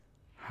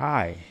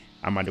Hi,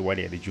 I'm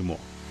Adewale Adejumo.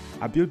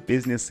 I build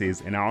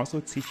businesses and I also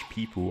teach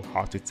people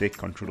how to take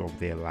control of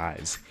their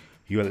lives.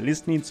 You are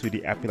listening to the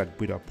Happy Like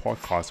Builder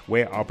podcast,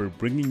 where I'll be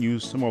bringing you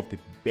some of the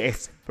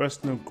best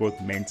personal growth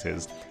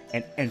mentors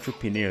and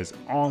entrepreneurs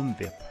on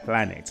the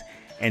planet,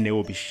 and they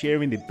will be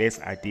sharing the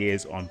best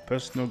ideas on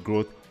personal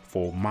growth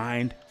for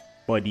mind,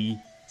 body,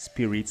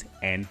 spirit,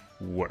 and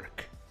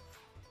work.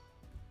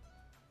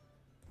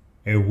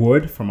 A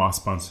word from our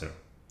sponsor.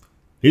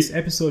 This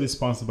episode is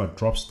sponsored by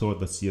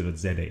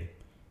Dropstore.co.za.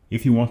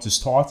 If you want to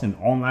start an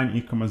online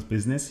e-commerce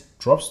business,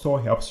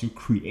 Dropstore helps you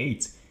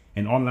create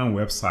an online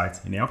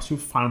website and helps you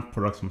find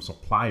products from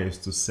suppliers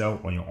to sell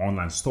on your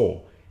online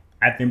store,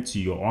 add them to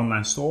your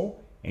online store,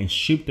 and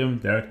ship them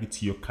directly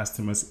to your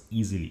customers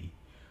easily.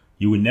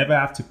 You will never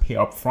have to pay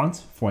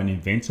upfront for an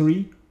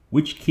inventory,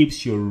 which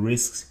keeps your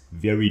risks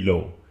very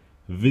low.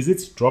 Visit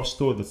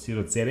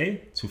Dropstore.co.za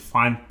to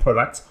find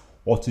products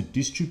or to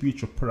distribute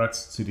your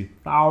products to the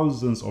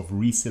thousands of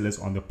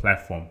resellers on the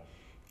platform.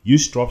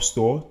 Use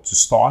Dropstore to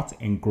start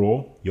and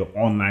grow your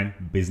online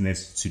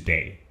business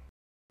today.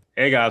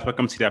 Hey guys,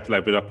 welcome to the Happy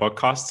Like Builder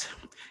podcast.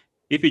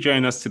 If you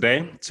join us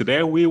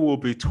today we will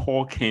be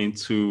talking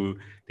to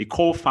the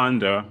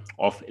co-founder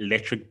of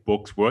Electric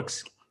Books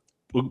Works,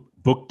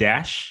 Book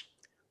Dash,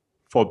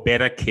 for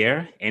better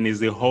care, and is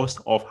the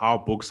host of How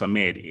Books Are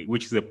Made,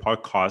 which is a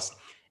podcast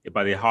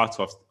about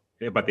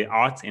the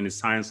art and the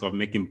science of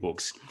making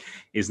books.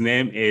 His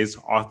name is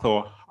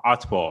Arthur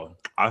Artwell.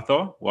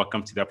 Arthur,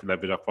 welcome to the Happy Like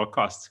Builder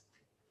podcast.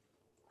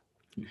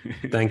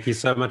 Thank you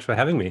so much for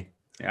having me.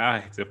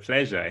 Yeah, it's a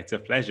pleasure. It's a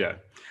pleasure.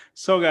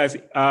 So, guys,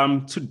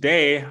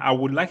 today I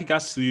would like you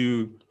guys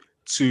to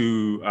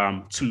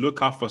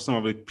look out for some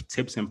of the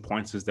tips and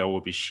pointers that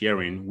we'll be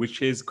sharing,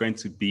 which is going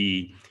to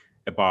be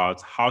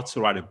about how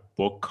to write a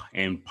book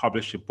and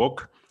publish a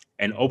book,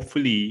 and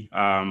hopefully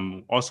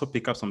also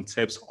pick up some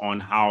tips on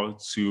how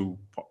to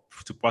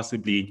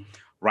possibly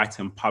write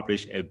and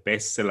publish a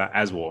bestseller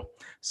as well.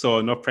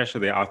 So no pressure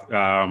there,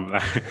 no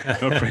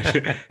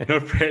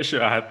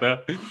pressure,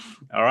 Arthur.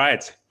 All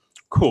right,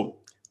 cool.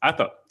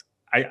 Arthur,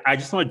 I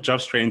just want to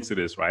jump straight into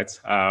this, right?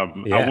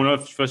 I want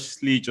to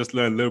firstly just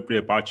learn a little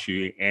bit about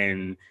you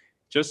and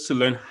just to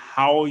learn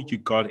how you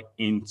got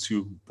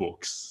into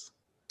books.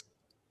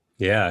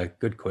 Yeah,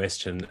 good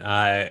question.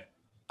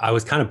 I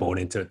was kind of born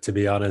into it, to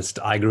be honest.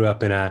 I grew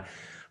up in a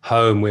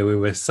home where we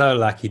were so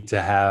lucky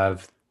to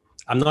have,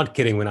 I'm not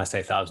kidding when I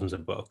say thousands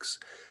of books.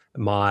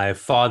 My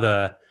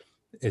father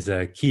is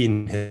a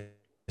keen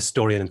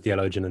historian and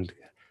theologian,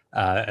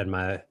 and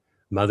my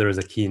mother is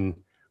a keen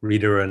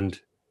reader, and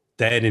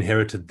they had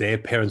inherited their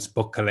parents'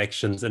 book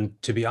collections.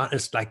 And to be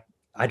honest, like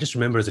I just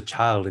remember as a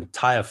child,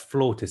 entire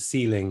floor to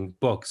ceiling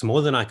books,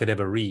 more than I could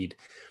ever read.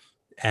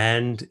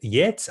 And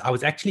yet I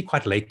was actually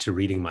quite late to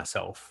reading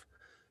myself.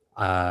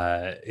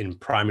 In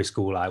primary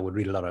school, I would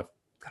read a lot of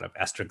kind of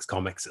Asterix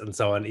comics and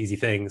so on, easy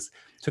things.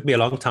 It took me a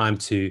long time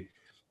to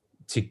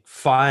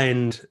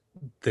find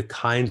the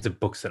kinds of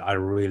books that I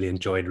really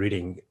enjoyed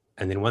reading.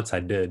 And then once I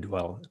did,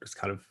 well, it was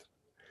kind of,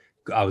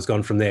 I was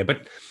gone from there.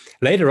 But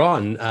later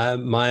on,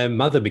 my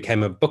mother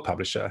became a book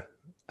publisher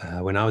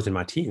when I was in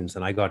my teens,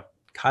 and I got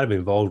kind of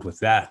involved with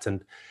that.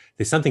 And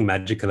there's something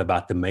magical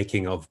about the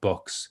making of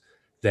books.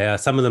 They are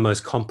some of the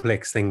most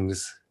complex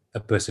things a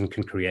person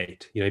can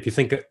create. You know, if you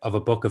think of a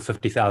book of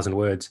 50,000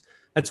 words,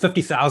 that's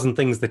 50,000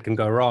 things that can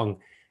go wrong.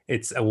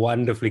 It's a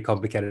wonderfully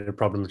complicated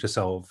problem to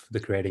solve, the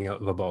creating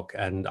of a book.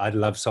 And I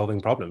love solving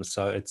problems,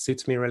 so it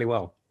suits me really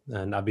well.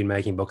 And I've been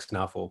making books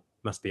now for,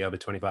 must be over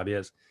 25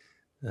 years,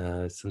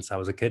 since I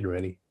was a kid,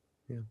 really.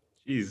 Yeah.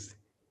 Jeez.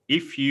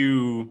 If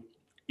you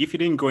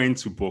didn't go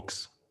into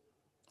books,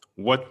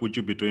 what would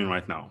you be doing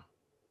right now?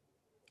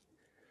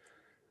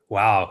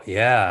 Wow.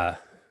 Yeah.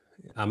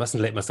 I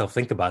mustn't let myself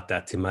think about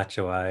that too much,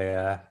 or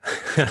I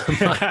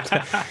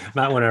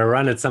might want to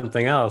run at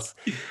something else.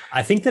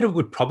 I think that it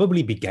would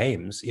probably be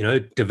games, you know,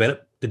 the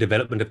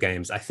development of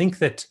games. I think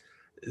that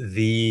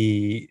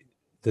the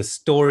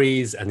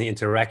stories and the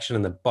interaction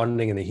and the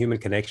bonding and the human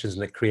connections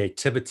and the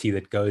creativity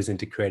that goes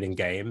into creating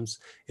games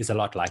is a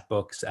lot like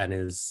books, and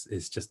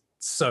is just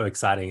so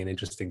exciting and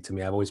interesting to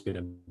me. I've always been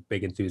a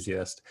big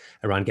enthusiast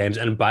around games,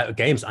 and by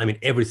games I mean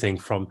everything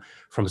from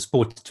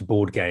sport to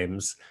board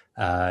games.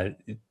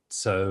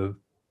 So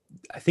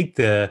I think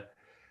the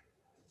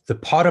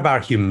part of our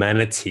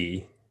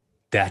humanity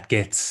that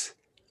gets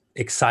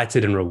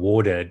excited and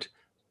rewarded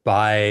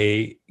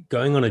by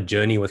going on a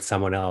journey with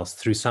someone else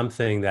through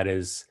something that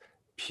is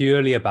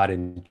purely about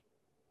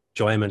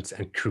enjoyment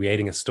and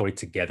creating a story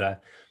together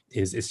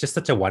is just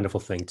such a wonderful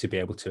thing to be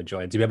able to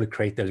enjoy, and to be able to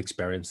create those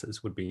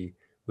experiences would be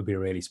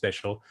really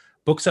special.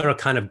 Books are a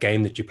kind of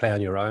game that you play on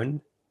your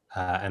own,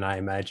 and I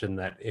imagine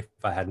that if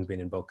I hadn't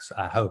been in books,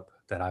 I hope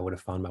that I would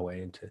have found my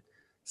way into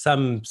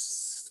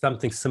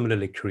something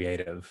similarly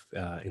creative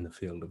in the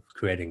field of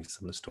creating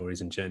some of the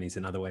stories and journeys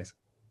in other ways.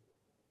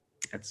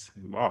 That's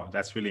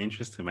really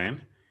interesting,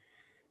 man.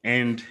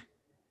 And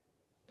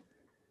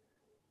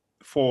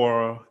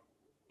for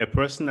a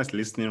person that's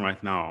listening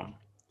right now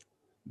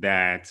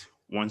that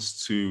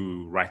wants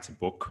to write a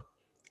book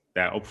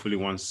that hopefully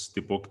wants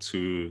the book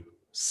to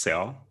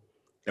sell,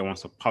 that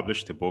wants to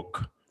publish the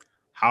book,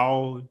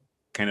 how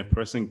can a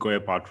person go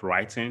about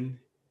writing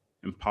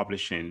and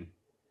publishing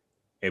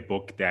a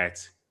book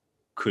that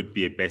could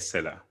be a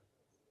bestseller?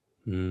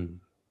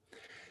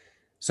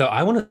 So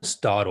I want to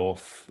start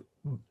off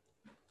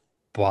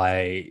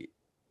by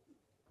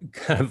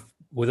kind of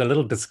with a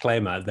little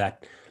disclaimer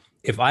that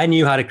if I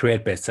knew how to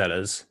create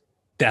bestsellers,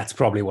 that's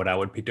probably what I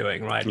would be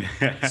doing, right?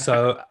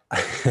 So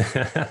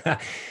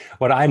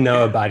what I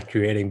know about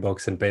creating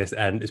books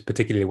and is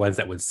particularly ones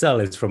that would sell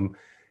is from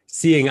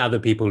seeing other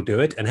people do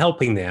it and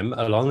helping them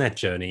along that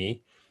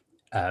journey,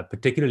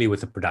 particularly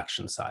with the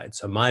production side.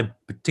 So my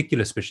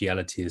particular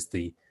speciality is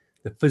the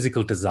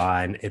physical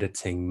design,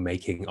 editing,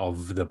 making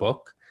of the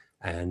book.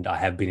 And I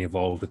have been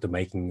involved with the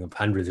making of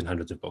hundreds and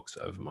hundreds of books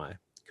over my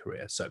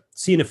career. So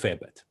seen a fair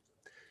bit.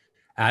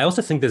 I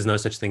also think there's no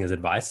such thing as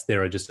advice.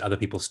 There are just other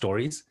people's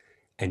stories,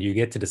 and you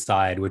get to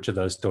decide which of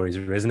those stories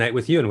resonate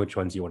with you and which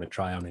ones you want to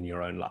try on in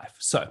your own life.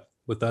 So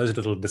with those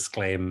little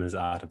disclaimers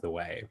out of the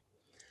way,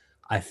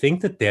 I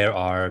think that there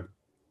are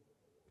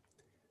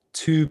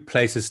two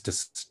places to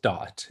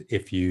start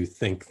if you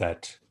think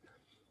that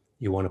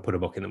you want to put a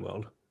book in the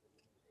world.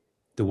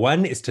 The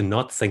one is to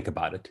not think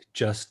about it,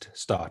 just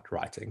start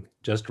writing,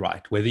 just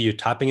write. Whether you're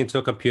typing into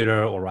a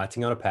computer or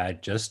writing on a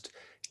pad, just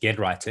get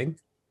writing.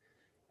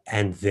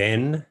 And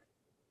then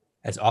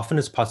as often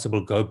as possible,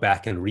 go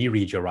back and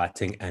reread your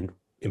writing and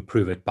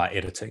improve it by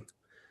editing.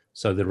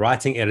 So the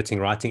writing,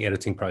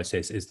 editing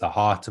process is the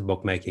heart of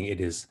bookmaking. It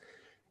is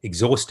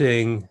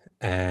exhausting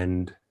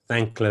and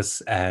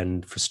thankless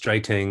and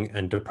frustrating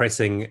and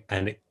depressing.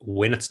 And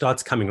when it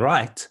starts coming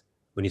right,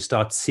 when you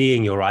start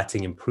seeing your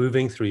writing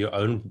improving through your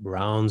own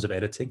rounds of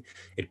editing,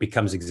 it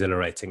becomes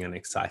exhilarating and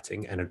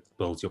exciting, and it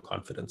builds your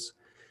confidence.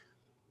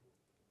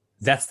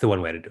 That's the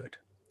one way to do it.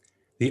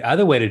 The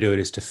other way to do it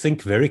is to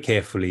think very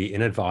carefully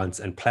in advance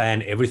and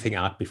plan everything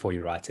out before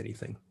you write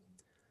anything.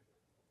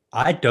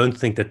 I don't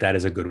think that that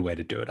is a good way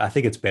to do it. I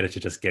think it's better to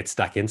just get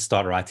stuck in,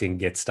 start writing,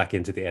 get stuck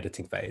into the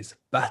editing phase.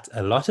 But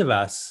a lot of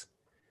us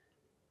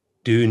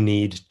do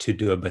need to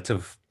do a bit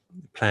of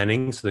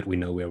planning so that we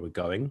know where we're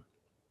going.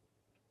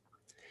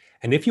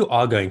 And if you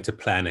are going to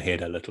plan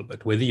ahead a little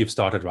bit, whether you've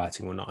started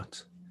writing or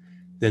not,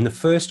 then the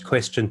first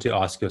question to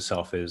ask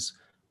yourself is,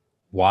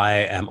 why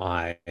am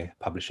I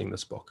publishing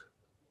this book?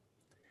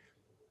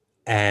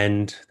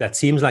 And that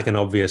seems like an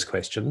obvious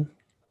question,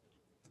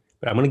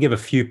 but I'm going to give a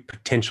few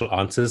potential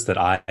answers that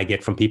I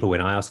get from people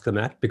when I ask them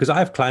that, because I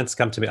have clients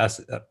come to me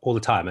all the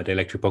time at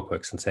Electric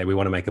Bookworks and say, we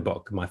want to make a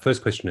book. My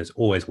first question is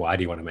always, why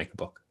do you want to make a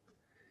book?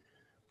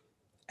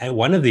 And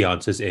one of the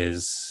answers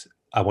is,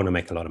 I want to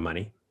make a lot of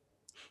money.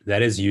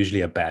 That is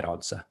usually a bad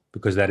answer,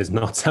 because that is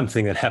not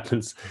something that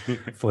happens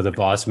for the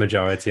vast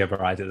majority of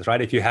writers,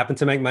 right? If you happen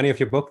to make money off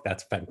your book,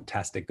 that's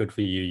fantastic. Good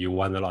for you. You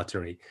won the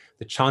lottery.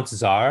 The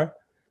chances are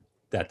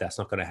that that's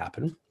not going to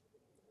happen.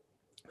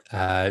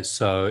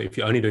 So if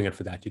you're only doing it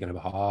for that, you're going to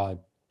have a hard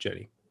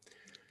journey.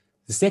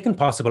 The second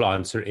possible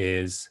answer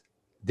is,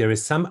 there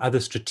is some other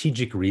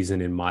strategic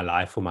reason in my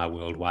life or my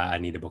world why I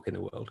need a book in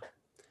the world.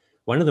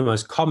 One of the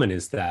most common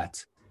is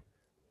that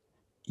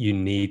you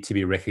need to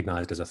be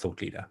recognized as a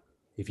thought leader.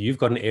 If you've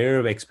got an area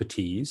of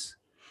expertise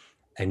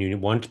and you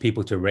want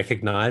people to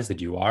recognize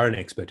that you are an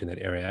expert in that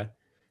area,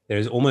 there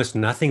is almost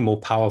nothing more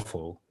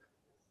powerful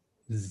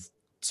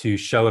to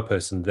show a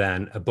person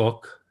than a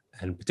book,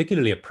 and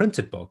particularly a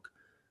printed book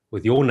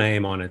with your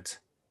name on it,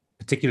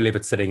 particularly if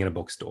it's sitting in a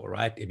bookstore,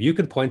 right? If you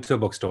can point to a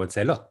bookstore and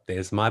say, look,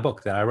 there's my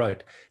book that I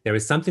wrote, there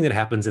is something that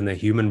happens in the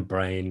human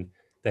brain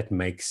that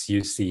makes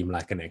you seem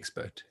like an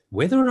expert,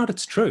 whether or not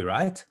it's true,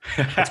 right?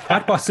 It's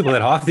quite possible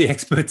that half the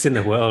experts in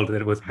the world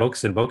that with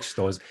books and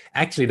bookstores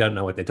actually don't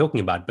know what they're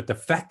talking about. But the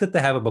fact that they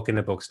have a book in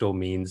a bookstore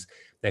means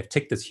they've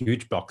ticked this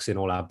huge box in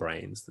all our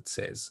brains that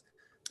says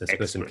this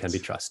person can be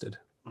trusted.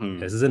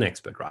 This is an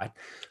expert, right?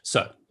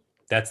 So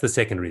that's the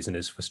second reason,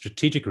 is for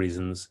strategic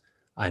reasons.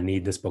 I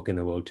need this book in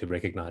the world to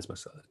recognize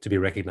myself, to be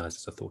recognized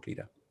as a thought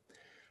leader.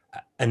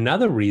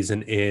 Another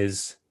reason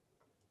is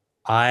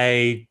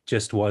I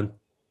just want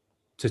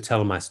to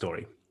tell my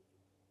story.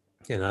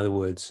 In other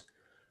words,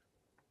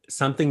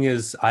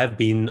 I've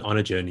been on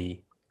a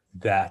journey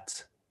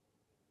that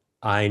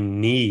I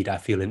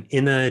feel an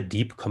inner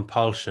deep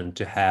compulsion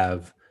to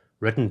have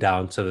written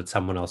down so that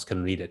someone else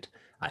can read it.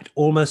 It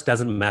almost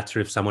doesn't matter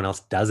if someone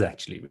else does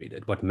actually read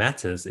it. What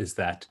matters is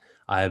that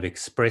I have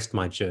expressed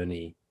my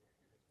journey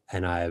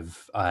and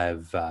I've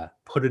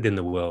put it in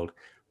the world.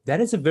 That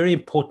is a very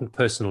important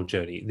personal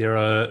journey. There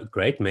are a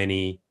great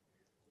many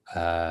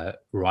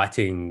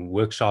writing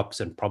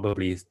workshops and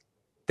probably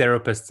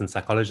therapists and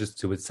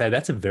psychologists who would say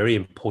that's a very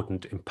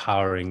important,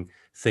 empowering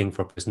thing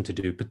for a person to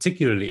do,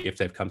 particularly if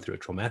they've come through a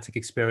traumatic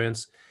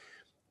experience.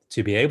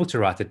 To be able to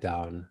write it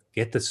down,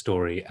 get the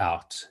story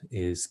out,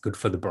 is good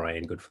for the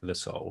brain, good for the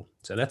soul.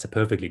 So that's a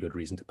perfectly good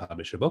reason to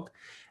publish a book.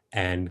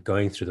 And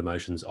going through the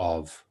motions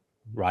of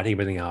writing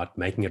everything out,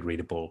 making it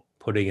readable,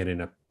 putting it in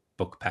a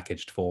book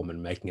packaged form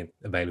and making it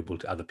available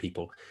to other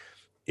people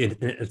in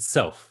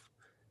itself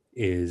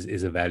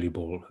is a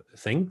valuable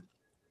thing.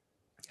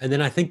 And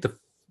then I think the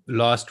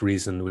last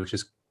reason, which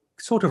is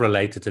sort of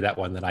related to that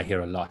one that I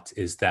hear a lot,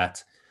 is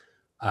that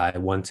I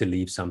want to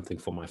leave something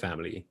for my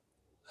family.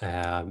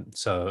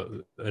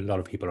 So a lot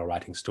of people are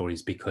writing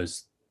stories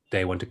because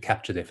they want to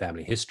capture their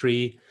family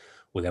history,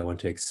 or they want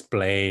to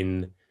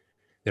explain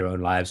their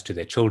own lives to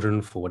their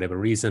children for whatever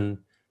reason.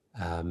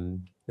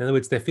 In other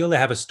words, they feel they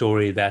have a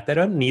story that they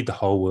don't need the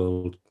whole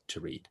world to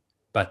read,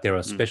 but there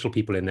are special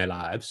people in their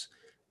lives,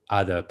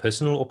 either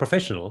personal or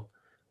professional,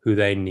 who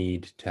they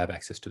need to have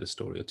access to the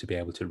story or to be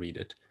able to read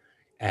it.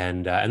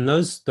 And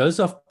those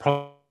are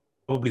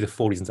probably the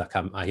four reasons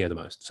I hear the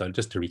most. So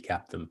just to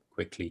recap them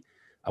quickly: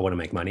 I want to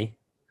make money.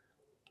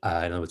 In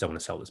other words, I want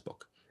to sell this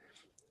book.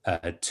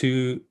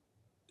 Two,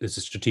 there's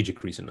a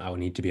strategic reason. I will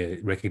need to be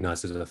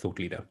recognized as a thought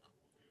leader.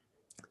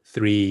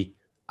 Three,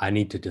 I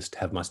need to just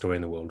have my story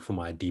in the world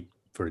for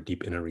a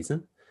deep inner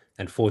reason.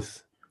 And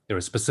fourth, there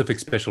are specific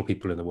special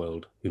people in the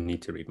world who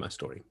need to read my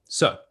story.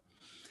 So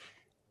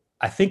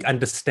I think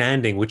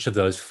understanding which of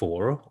those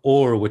four,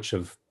 or which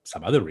of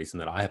some other reason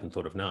that I haven't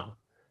thought of now,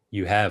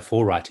 you have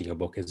for writing a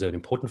book is an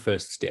important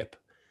first step.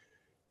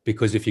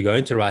 Because if you're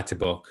going to write a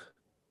book,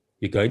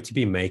 you're going to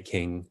be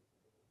making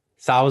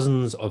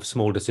thousands of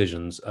small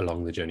decisions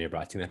along the journey of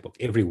writing that book.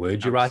 Every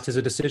word you write is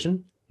a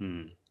decision.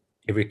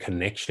 Every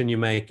connection you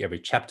make, every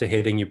chapter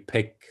heading you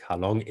pick, how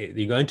long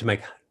you're going to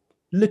make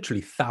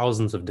literally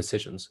thousands of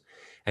decisions.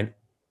 And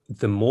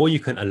the more you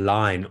can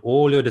align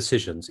all your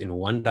decisions in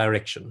one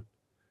direction,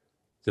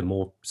 the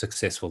more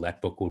successful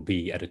that book will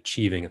be at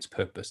achieving its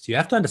purpose. You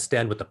have to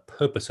understand what the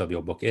purpose of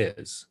your book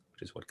is,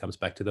 which is what comes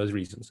back to those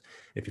reasons.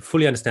 If you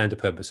fully understand the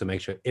purpose and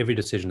make sure every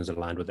decision is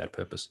aligned with that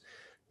purpose,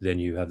 then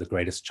you have the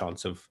greatest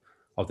chance of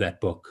that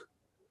book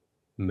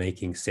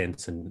making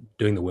sense and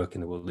doing the work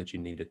in the world that you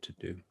need it to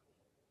do.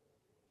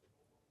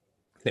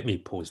 Let me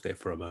pause there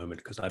for a moment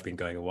because I've been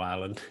going a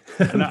while, and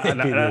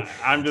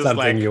I'm just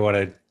something you want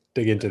to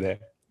dig into there.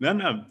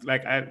 No,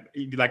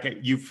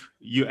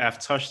 you have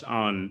touched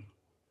on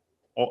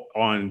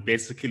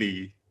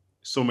basically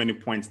so many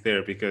points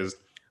there, because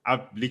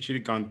I've literally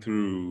gone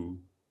through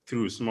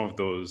some of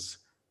those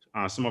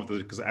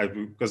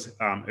because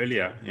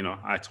earlier,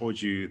 I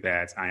told you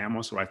that I am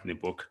also writing a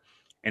book,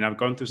 and I've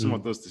gone through some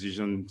of those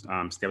decision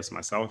steps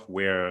myself,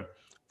 where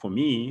for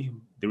me,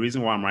 the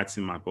reason why I'm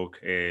writing my book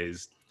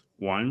is,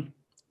 one,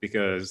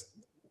 because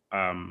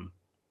I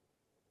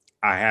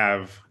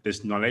have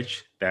this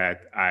knowledge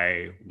that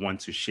I want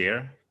to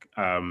share,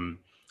 about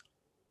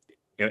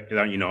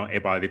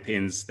the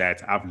things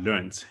that I've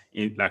learned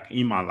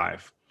in my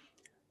life.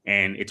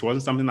 And it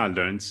wasn't something I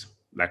learned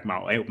like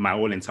my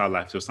whole entire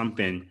life. So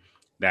something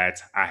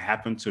that I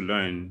happened to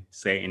learn,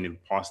 say, in the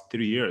past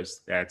 3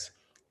 years, that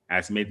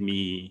has made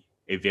me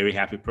a very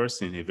happy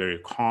person, a very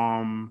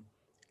calm,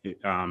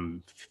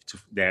 that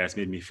has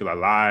made me feel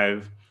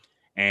alive.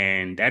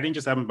 And that didn't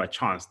just happen by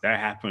chance. That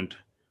happened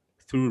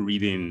through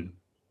reading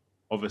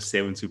over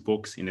 70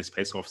 books in the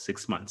space of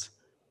 6 months,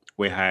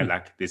 where I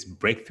had these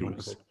breakthroughs.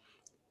 Wonderful.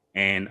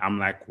 And I'm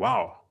like,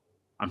 wow,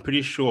 I'm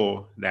pretty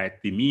sure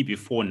that the me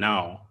before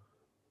now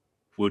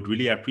would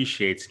really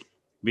appreciate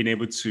being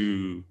able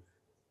to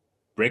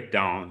break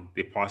down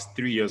the past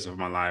 3 years of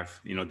my life,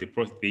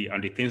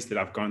 the things that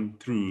I've gone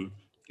through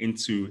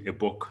into a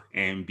book,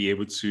 and be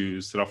able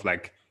to sort of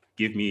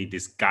give me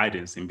this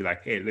guidance and be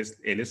like, hey,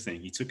 listen,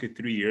 it took you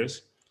 3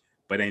 years,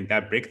 but then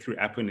that breakthrough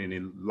happened in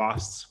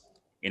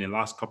the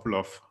last couple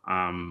of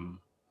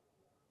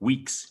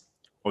weeks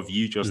of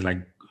you just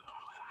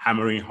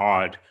hammering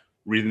hard,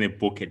 reading a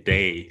book a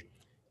day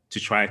to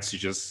try to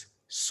just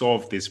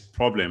solve this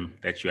problem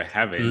that you're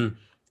having.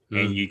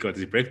 And you got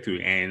this breakthrough.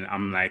 And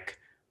I'm like,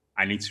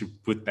 I need to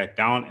put that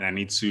down, and I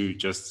need to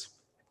just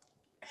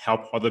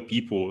help other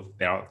people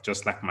that are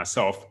just like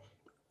myself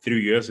 3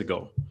 years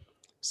ago.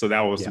 So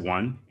that was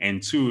one.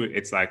 And two,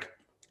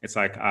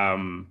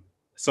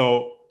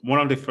 so one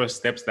of the first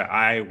steps that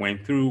I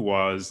went through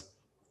was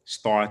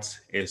start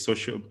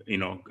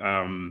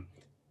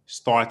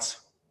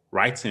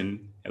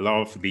writing a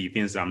lot of the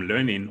things I'm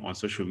learning on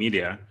social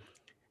media.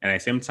 And at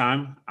the same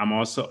time, I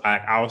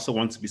also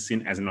want to be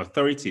seen as an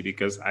authority,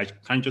 because I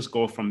can't just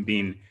go from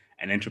being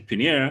an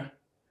entrepreneur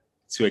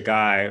to a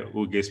guy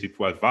who gives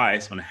people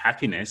advice on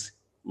happiness.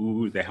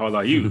 Who the hell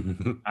are you?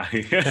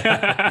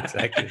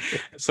 Exactly.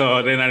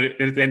 So then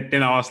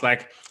I was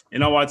like, you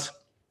know what?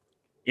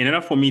 In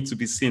order for me to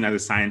be seen as a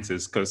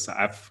scientist, because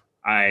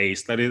I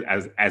studied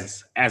as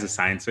a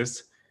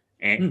scientist,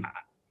 and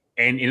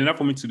in order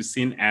for me to be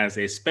seen as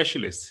a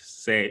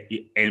specialist,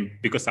 and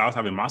because I also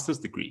have a master's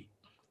degree,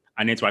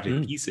 I need to write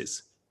a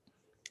thesis.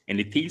 And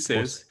the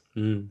thesis,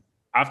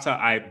 after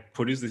I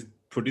produce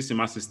the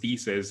master's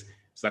thesis,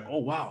 it's like, oh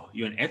wow,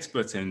 you're an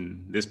expert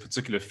in this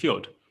particular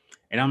field.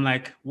 And I'm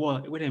like,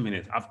 well, wait a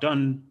minute, I've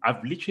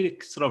literally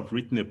sort of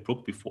written a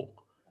book before.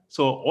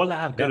 So all I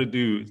have got to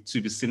do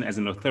to be seen as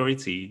an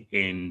authority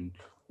in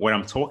what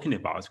I'm talking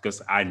about,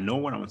 because I know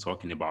what I'm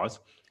talking about,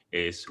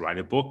 is write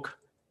a book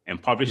and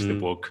publish the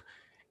book.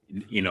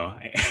 you know.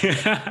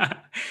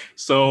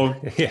 so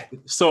Yeah.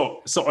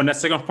 so on the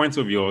second point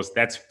of yours,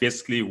 that's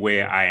basically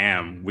where I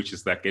am, which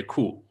is like, okay,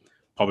 cool,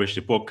 publish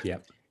the book. Yeah.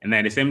 And then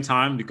at the same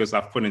time, because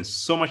I've put in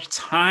so much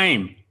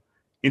time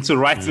into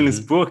writing this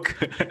book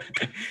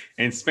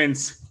and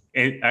spent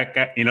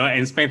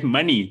and spent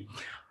money.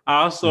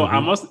 I'm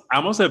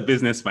also a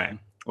businessman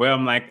where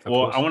I'm like, Of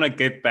well, I course. want to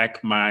get back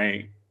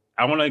I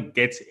want to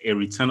get a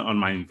return on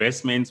my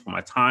investment, for my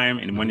time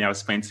and the money I've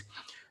spent.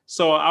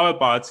 So how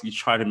about you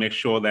try to make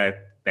sure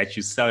that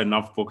you sell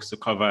enough books to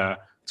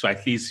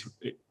at least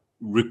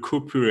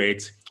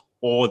recuperate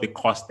all the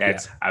costs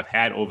that I've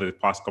had over the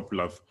past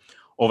couple of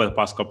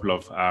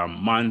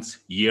months,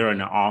 year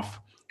and a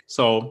half.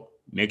 So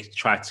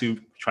try to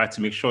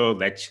make sure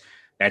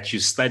that you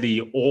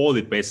study all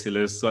the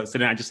bestsellers. So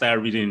then I just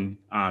started reading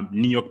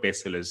New York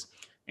bestsellers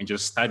and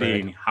just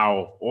studying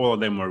how all of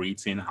them were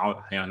written,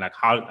 how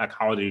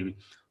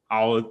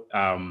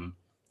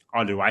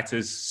the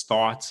writers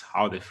start,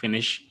 how they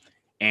finish,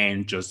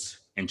 and just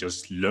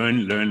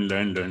learn,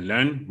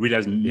 read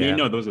as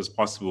many of those as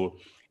possible,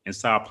 and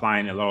start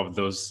applying a lot of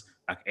those,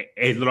 like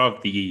a lot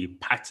of the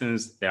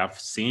patterns that I've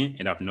seen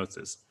and I've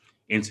noticed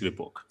into the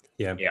book.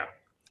 Yeah. Yeah.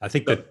 I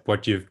think that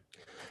what you've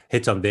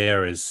hit on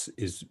there is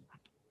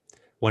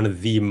one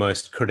of the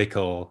most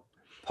critical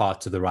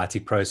parts of the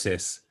writing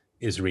process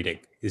is reading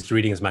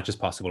as much as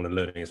possible and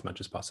learning as much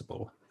as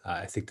possible.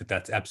 I think that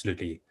that's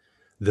absolutely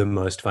the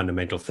most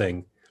fundamental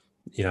thing.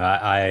 You know,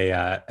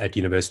 I at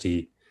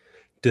university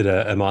did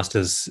a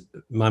master's.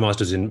 My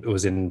master's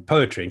was in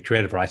poetry and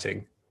creative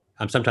writing.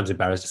 I'm sometimes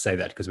embarrassed to say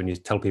that, because when you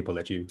tell people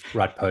that you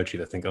write poetry,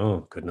 they think,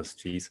 oh, goodness,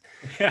 geez,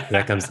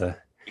 here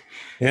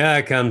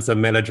comes a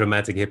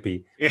melodramatic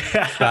hippie.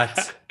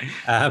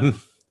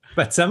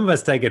 But some of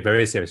us take it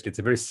very seriously. It's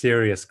a very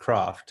serious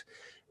craft.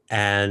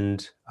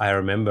 And I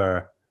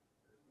remember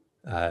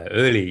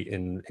early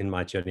in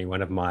my journey,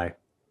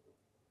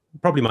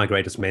 probably my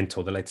greatest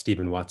mentor, the late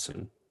Stephen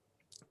Watson,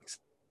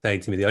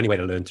 saying to me, the only way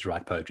to learn to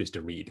write poetry is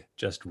to read.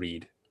 Just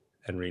read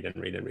and read and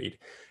read and read.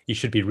 You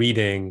should be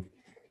reading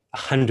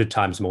 100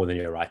 times more than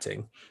you're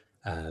writing,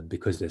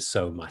 because there's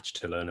so much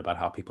to learn about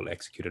how people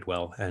execute it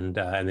well, and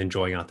then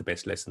drawing out the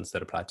best lessons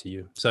that apply to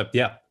you. So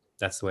yeah,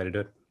 that's the way to do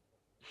it,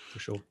 for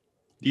sure.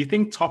 Do you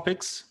think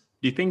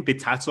the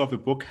title of a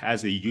book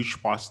has a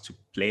huge part to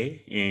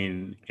play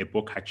in a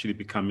book actually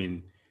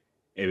becoming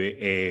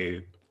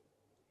a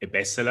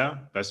bestseller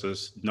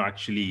versus not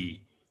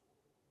actually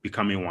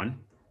becoming one?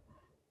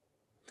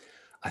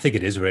 I think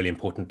it is really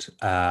important.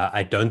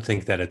 I don't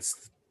think that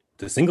it's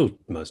the single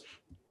most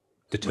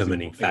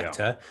determining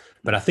factor,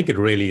 but I think it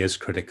really is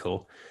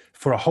critical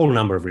for a whole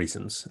number of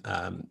reasons.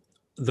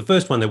 The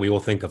first one that we all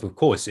think of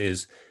course,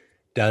 is,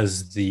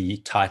 does the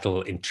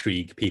title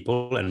intrigue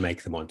people and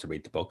make them want to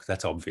read the book?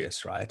 That's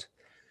obvious, right?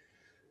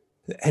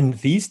 And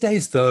these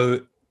days,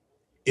 though,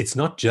 it's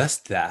not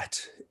just that.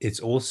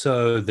 It's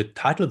also the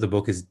title of the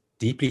book is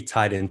deeply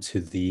tied into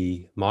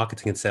the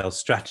marketing and sales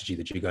strategy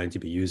that you're going to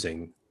be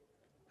using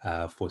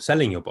for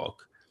selling your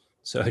book.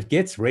 So it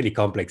gets really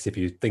complex if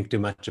you think too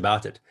much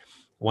about it.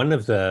 One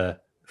of the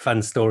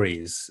fun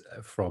stories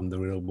from the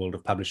real world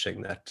of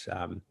publishing that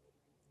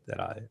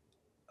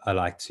I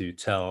like to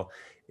tell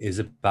is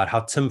about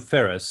how Tim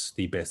Ferriss,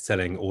 the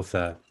best-selling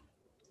author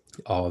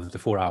of The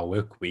 4-Hour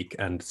Workweek,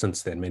 and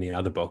since then many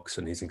other books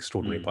and his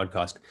extraordinary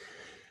podcast,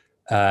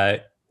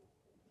 The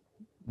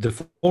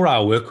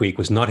 4-Hour Workweek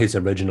was not his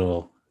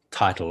original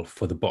title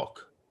for the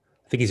book.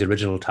 I think his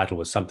original title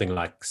was something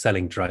like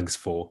Selling Drugs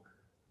for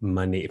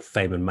Money,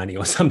 Fame and Money,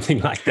 or something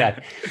like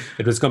that.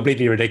 It was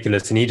completely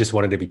ridiculous, and he just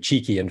wanted to be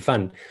cheeky and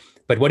fun.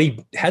 But what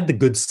he had the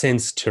good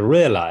sense to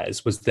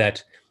realize was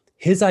that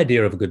his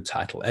idea of a good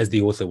title as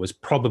the author was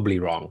probably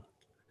wrong.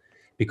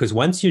 Because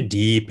once you're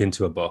deep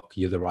into a book,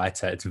 you're the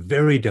writer, it's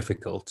very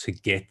difficult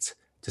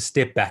to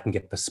step back and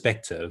get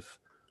perspective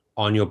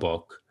on your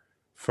book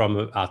from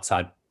an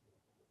outside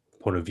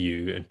point of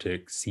view and to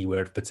see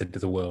where it fits into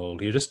the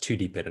world. You're just too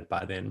deep in it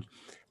by then.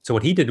 So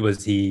what he did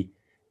was he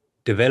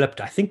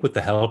developed, I think with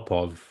the help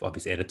of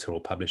his editor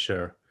or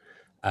publisher,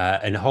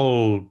 a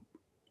whole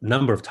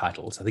number of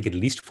titles, I think at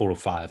least 4 or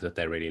 5 that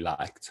they really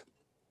liked,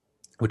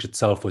 which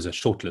itself was a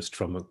shortlist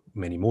from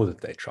many more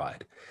that they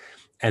tried.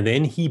 And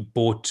then he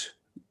bought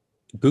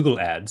Google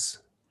ads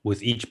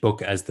with each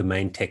book as the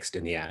main text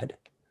in the ad,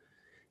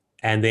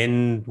 and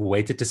then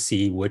waited to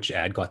see which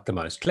ad got the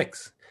most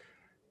clicks.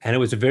 And it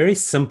was a very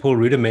simple,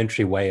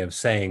 rudimentary way of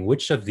saying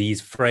which of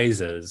these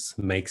phrases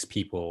makes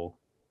people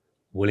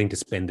willing to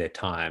spend their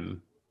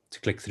time to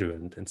click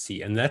through and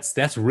see. And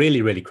that's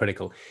really, really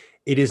critical.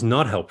 It is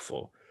not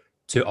helpful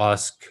to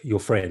ask your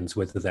friends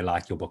whether they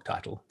like your book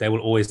title. They will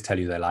always tell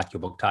you they like your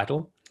book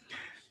title.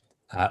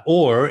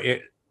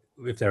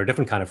 If they're a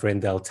different kind of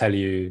friend, they'll tell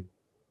you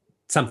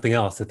something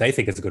else that they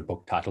think is a good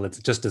book title. It's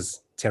just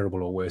as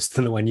terrible or worse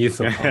than the one you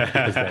thought of,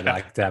 because they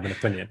like to have an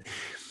opinion.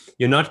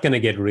 You're not going to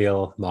get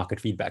real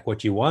market feedback.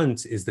 What you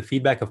want is the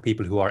feedback of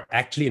people who are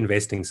actually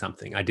investing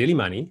something, ideally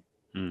money,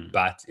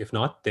 but if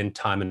not, then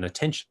time and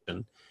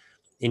attention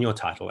in your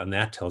title, and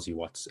that tells you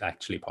what's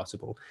actually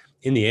possible.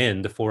 In the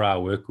end, the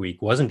 4-hour work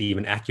week wasn't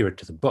even accurate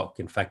to the book.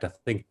 In fact, I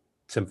think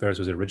Tim Ferriss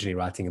was originally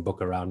writing a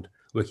book around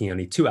working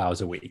only 2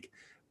 hours a week,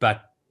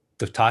 but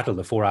the title,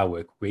 the 4-hour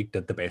work week,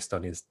 did the best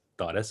on his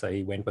data, so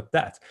he went with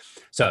that.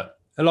 So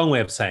a long way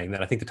of saying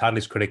that I think the title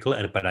is critical,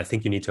 but I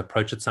think you need to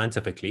approach it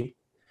scientifically,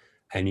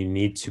 and you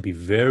need to be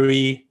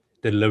very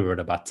deliberate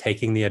about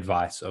taking the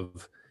advice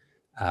of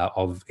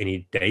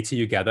any data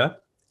you gather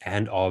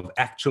and of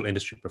actual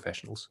industry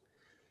professionals.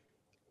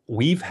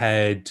 We've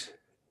had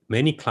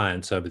many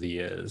clients over the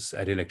years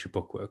at Electric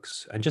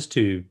Bookworks, and just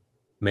to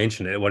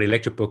mention it, what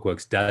Electric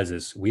Bookworks does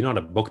is we're not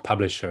a book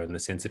publisher in the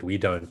sense that we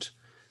don't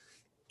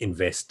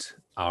invest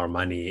our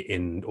money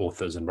in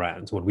authors and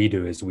brands. What we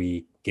do is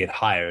we get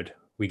hired,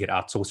 we get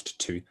outsourced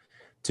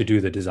to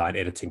do the design,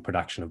 editing,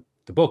 production of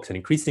the books, and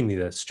increasingly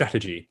the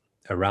strategy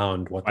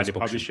around what these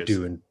books should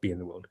do and be in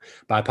the world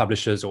by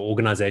publishers or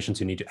organizations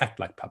who need to act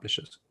like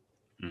publishers.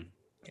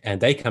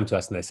 And they come to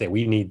us and they say,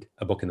 we need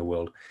a book in the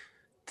world.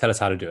 Tell us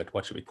how to do it.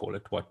 What should we call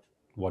it?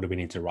 What do we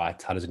need to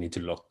write? How does it need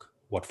to look?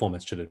 What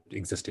formats should it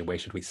exist in? Where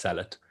should we sell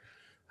it?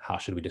 How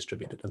should we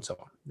distribute it? And so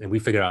on. And we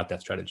figure out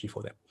that strategy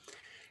for them.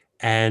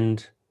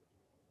 And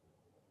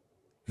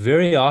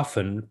very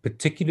often,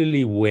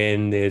 particularly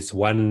when there's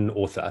one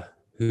author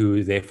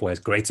who therefore has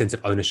great sense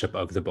of ownership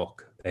over the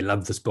book, they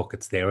love this book,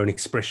 it's their own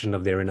expression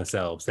of their inner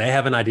selves, they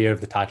have an idea of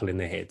the title in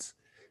their heads.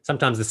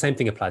 Sometimes the same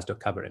thing applies to a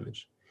cover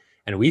image.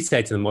 And we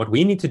say to them, what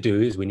we need to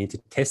do is we need to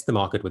test the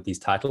market with these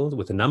titles,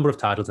 with a number of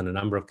titles and a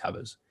number of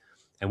covers.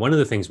 And one of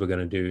the things we're going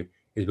to do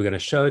is we're going to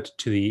show it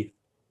to the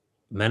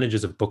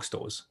managers of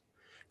bookstores.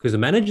 Because the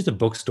managers of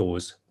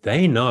bookstores,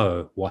 they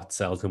know what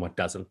sells and what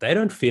doesn't. They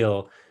don't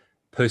feel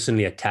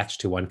personally attached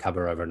to one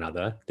cover over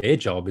another. Their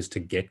job is to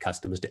get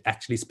customers to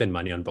actually spend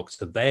money on books.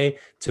 So they,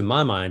 to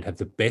my mind, have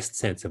the best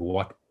sense of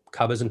what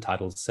covers and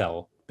titles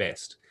sell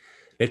best.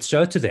 Let's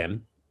show it to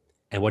them.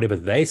 And whatever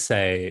they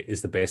say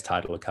is the best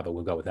title or cover,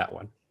 we'll go with that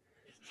one.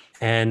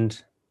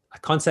 And I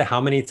can't say how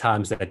many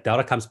times that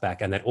data comes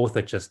back and that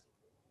author just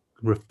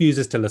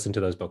refuses to listen to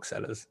those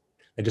booksellers.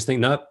 They just think,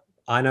 nope,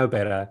 I know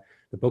better.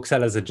 The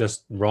booksellers are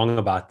just wrong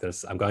about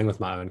this. I'm going with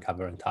my own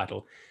cover and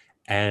title.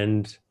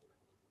 And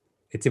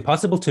it's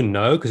impossible to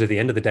know because at the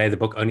end of the day, the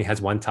book only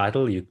has one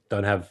title. You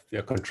don't have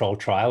your control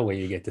trial where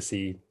you get to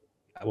see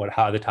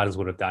how the titles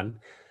would have done.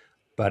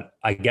 But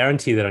I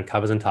guarantee that on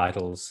covers and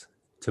titles,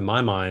 to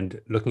my mind,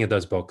 looking at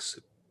those books,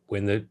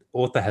 when the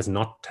author has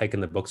not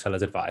taken the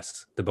bookseller's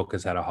advice, the book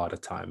has had a harder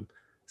time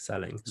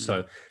selling. Mm-hmm.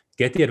 So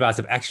get the advice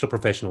of actual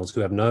professionals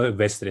who have no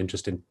vested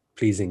interest in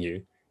pleasing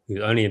you,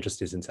 whose only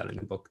interest is in selling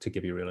the book, to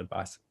give you real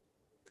advice.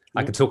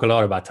 I could talk a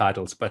lot about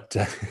titles, but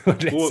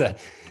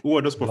who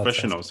are those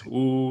professionals?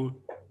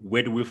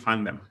 Where do we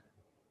find them?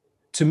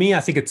 To me, I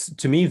think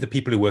the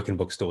people who work in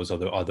bookstores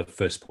are the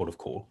first port of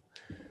call.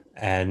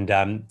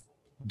 And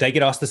they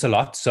get asked this a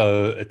lot,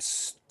 so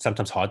it's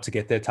sometimes hard to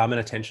get their time and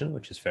attention,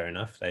 which is fair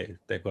enough.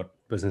 They've got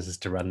businesses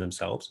to run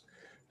themselves.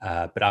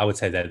 But I would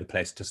say they're the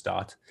place to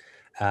start.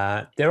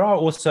 There are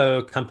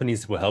also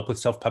companies that will help with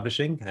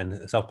self-publishing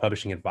and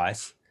self-publishing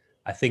advice.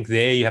 I think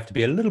there you have to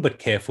be a little bit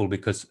careful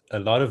because a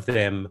lot of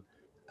them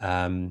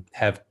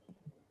have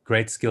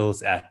great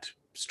skills at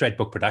straight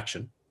book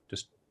production,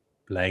 just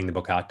laying the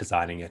book out,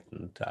 designing it,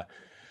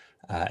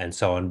 and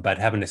so on, but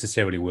haven't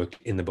necessarily worked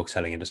in the book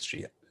selling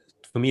industry.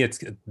 For me,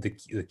 it's the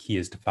key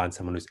is to find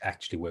someone who's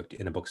actually worked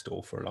in a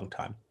bookstore for a long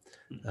time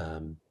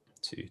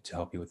to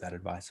help you with that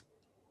advice.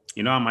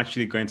 You know, I'm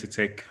actually going to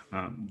take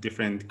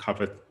different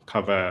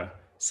cover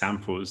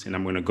samples, and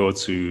I'm going to go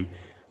to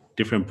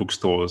different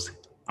bookstores.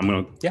 I'm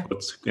going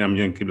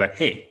to be like,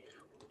 hey,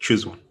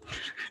 choose one.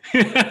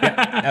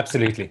 Yeah,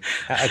 absolutely.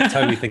 I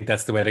totally think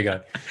that's the way to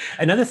go.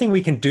 Another thing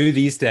we can do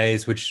these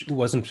days, which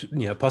wasn't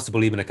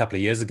possible even a couple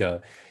of years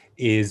ago,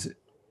 is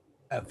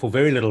for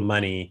very little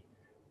money,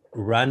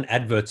 run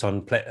adverts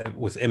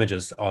with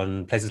images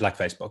on places like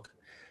Facebook,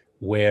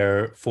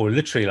 where for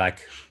literally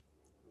like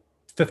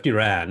 50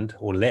 Rand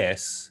or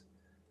less,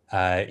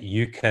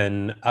 you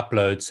can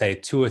upload, say,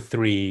 2 or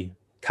 3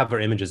 cover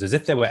images as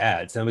if they were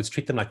ads. In other words,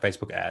 treat them like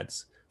Facebook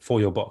ads for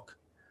your book,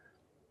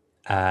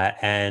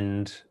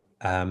 and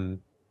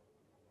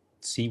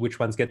see which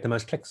ones get the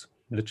most clicks.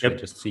 Literally,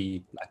 just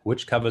see like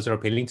which covers are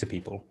appealing to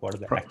people. What are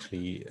they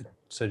actually?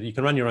 So you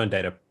can run your own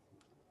data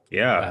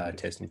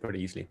testing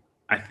pretty easily.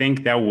 I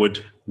think that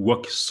would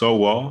work so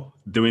well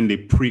during the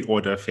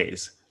pre-order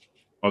phase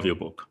of your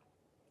book.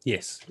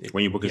 Yes,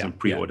 when your book is in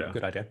pre-order.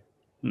 Good idea.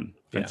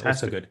 Fantastic. Yeah,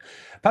 also good.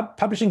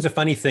 Publishing's a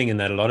funny thing in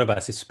that a lot of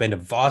us spend a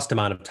vast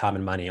amount of time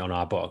and money on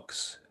our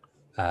books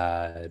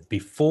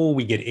before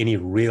we get any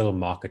real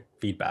market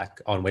feedback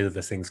on whether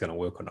this thing's going to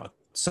work or not.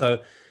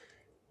 So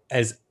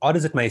as odd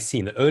as it may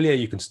seem, the earlier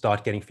you can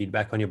start getting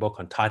feedback on your book,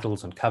 on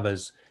titles, on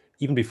covers,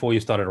 even before you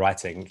started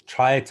writing,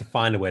 try to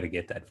find a way to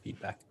get that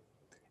feedback.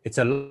 It's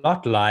a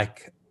lot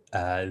like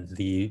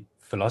the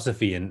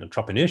philosophy and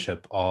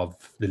entrepreneurship of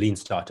the lean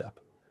startup.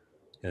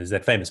 There's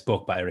that famous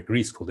book by Eric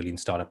Ries called The Lean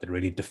Startup that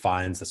really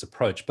defines this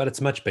approach, but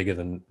it's much bigger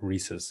than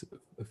Ries's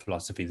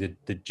philosophy.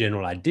 The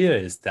general idea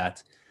is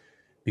that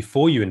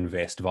before you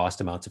invest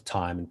vast amounts of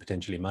time and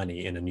potentially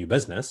money in a new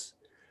business,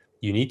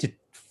 you need to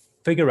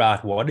figure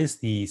out what is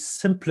the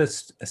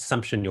simplest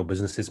assumption your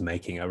business is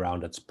making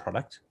around its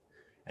product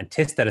and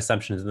test that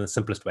assumption in the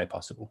simplest way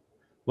possible.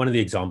 One of the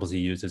examples he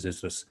uses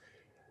is this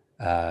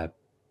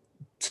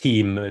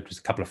team. It was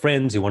a couple of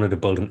friends who wanted to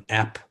build an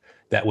app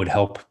that would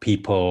help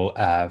people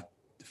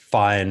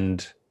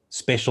find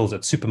specials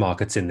at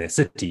supermarkets in their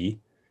city,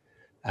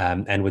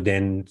 and would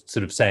then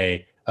sort of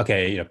say,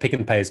 okay, Pick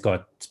n Pay's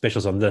got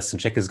specials on this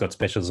and Checkers got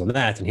specials on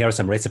that, and here are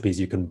some recipes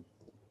you can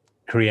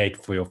create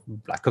for your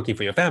cooking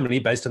for your family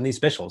based on these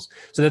specials.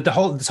 So that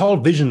this whole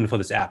vision for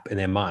this app in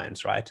their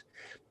minds, right?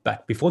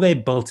 But before they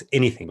built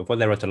anything, before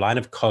they wrote a line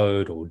of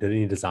code or did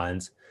any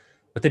designs,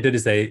 what they did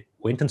is they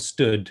went and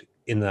stood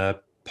in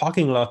the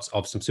parking lots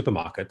of some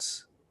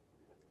supermarkets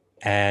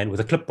and with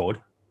a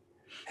clipboard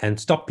and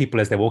stopped people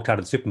as they walked out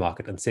of the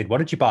supermarket and said, what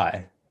did you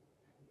buy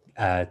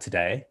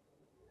today?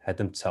 Had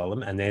them tell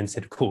them, and then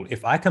said, cool,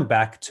 if I come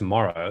back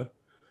tomorrow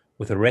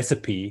with a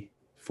recipe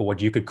for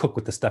what you could cook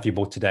with the stuff you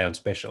bought today on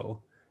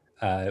special,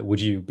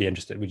 would you be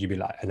interested? Would you be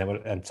like,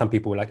 and some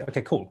people were like,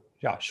 okay, cool.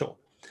 Yeah, sure.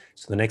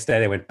 So the next day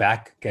they went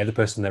back, gave the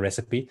person the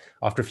recipe.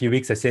 After a few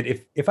weeks, they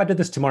said, if I did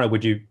this tomorrow,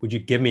 would you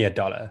give me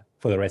 $1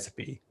 for the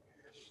recipe?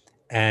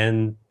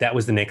 And that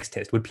was the next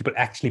test. Would people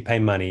actually pay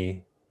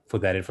money for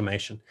that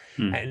information?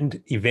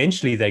 And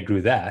eventually they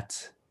grew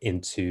that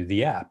into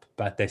the app,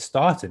 but they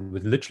started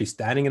with literally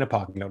standing in a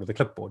parking lot with a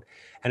clipboard.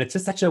 And it's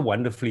just such a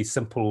wonderfully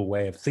simple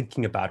way of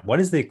thinking about what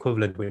is the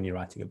equivalent when you're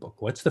writing a book.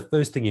 What's the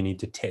first thing you need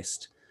to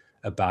test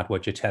about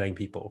what you're telling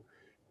people?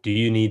 Do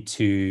you need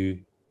to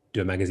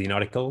do a magazine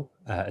article,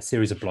 a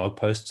series of blog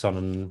posts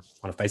on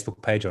a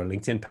Facebook page or a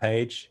LinkedIn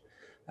page?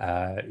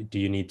 Do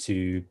you need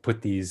to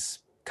put these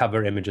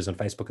cover images on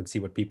Facebook and see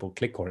what people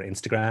click, or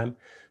Instagram,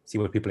 see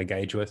what people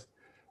engage with?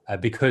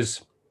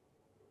 Because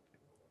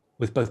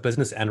with both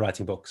business and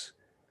writing books,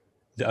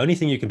 the only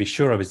thing you can be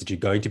sure of is that you're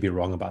going to be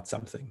wrong about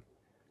something.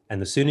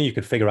 And the sooner you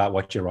can figure out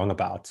what you're wrong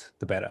about,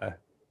 the better.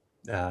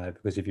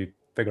 Because if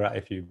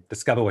you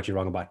discover what you're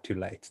wrong about too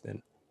late,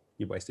 then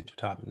you've wasted your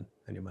time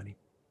and your money.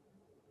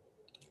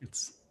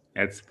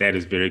 That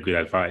is very good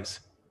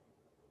advice.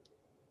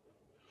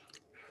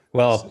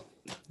 Well,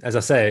 as I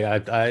say,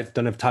 I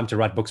don't have time to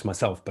write books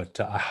myself, but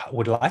I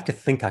would like to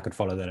think I could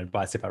follow that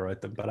advice if I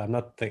wrote them, but I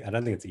don't think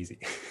it's easy.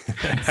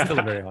 It's still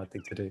a very hard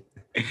thing to do.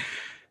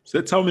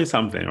 So tell me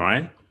something,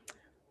 right?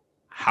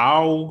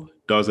 How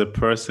does a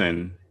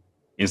person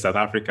in South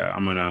Africa,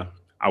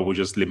 I will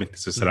just limit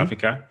this to South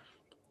Africa,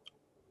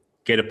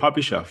 get a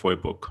publisher for a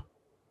book?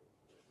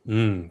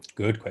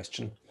 Good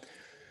question.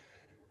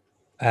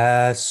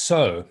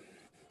 So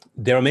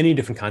there are many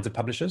different kinds of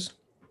publishers.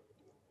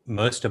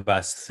 Most of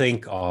us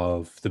think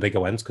of the bigger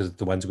ones because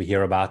the ones we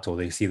hear about or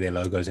they see their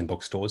logos in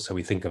bookstores. So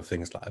we think of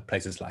things like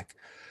places like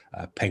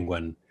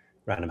Penguin,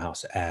 Random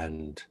House,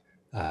 and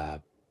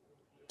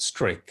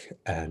Strick,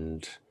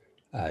 and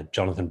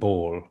Jonathan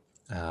Ball,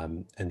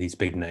 and these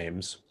big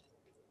names.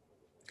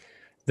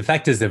 The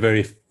fact is there are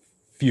very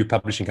few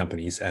publishing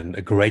companies and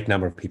a great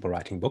number of people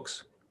writing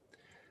books.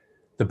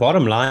 The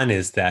bottom line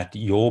is that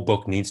your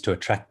book needs to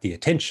attract the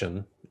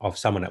attention of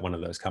someone at one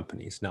of those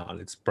companies. Now,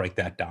 let's break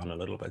that down a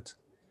little bit.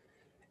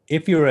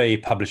 If you're a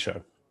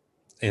publisher,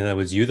 in other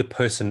words, you're the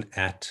person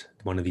at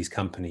one of these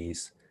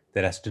companies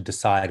that has to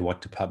decide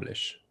what to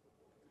publish,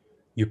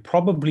 you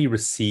probably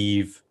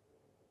receive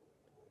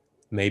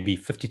maybe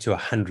 50 to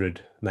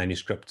 100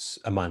 manuscripts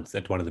a month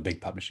at one of the big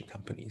publishing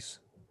companies.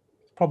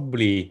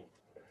 Probably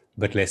a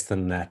bit less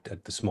than that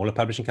at the smaller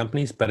publishing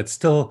companies, but it's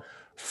still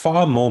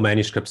far more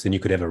manuscripts than you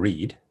could ever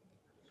read.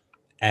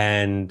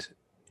 And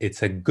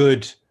it's a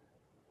good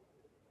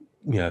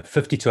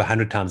 50 to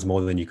 100 times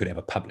more than you could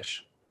ever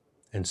publish.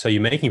 And so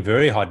you're making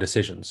very hard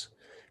decisions.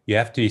 You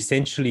have to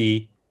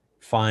essentially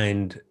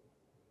find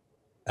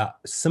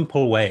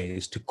simple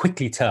ways to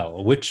quickly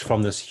tell which,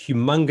 from this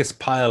humongous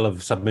pile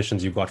of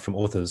submissions you've got from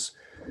authors,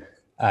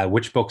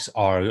 which books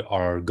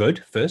are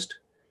good first.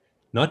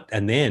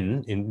 And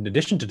then, in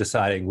addition to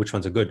deciding which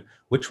ones are good,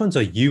 which ones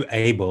are you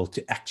able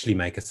to actually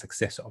make a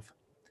success of?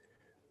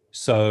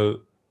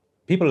 So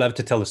people love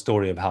to tell the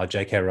story of how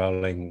J.K.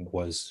 Rowling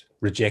was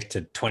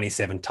rejected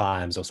 27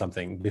 times or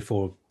something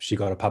before she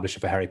got a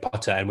publisher for Harry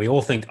Potter. And we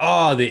all think,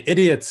 oh, the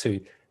idiots who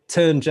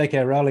turned J.K.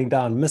 Rowling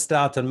down missed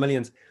out on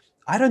millions.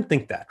 I don't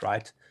think that,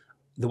 right?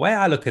 The way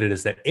I look at it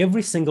is that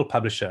every single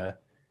publisher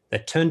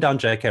that turned down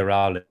J.K.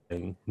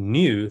 Rowling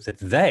knew that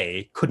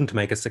they couldn't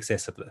make a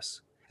success of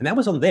this. And that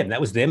was on them.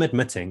 That was them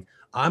admitting,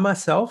 I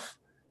myself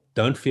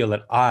don't feel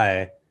that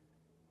I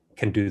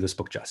can do this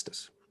book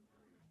justice.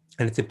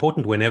 And it's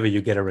important whenever you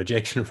get a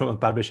rejection from a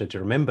publisher to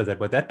remember that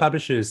what that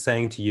publisher is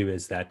saying to you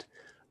is that,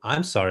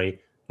 I'm sorry,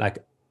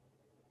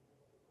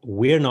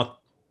 we're not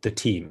the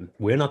team.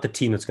 We're not the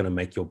team that's going to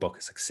make your book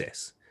a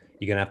success.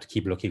 You're going to have to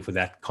keep looking for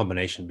that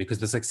combination, because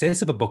the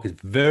success of a book is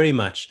very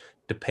much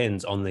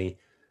depends on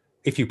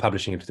if you're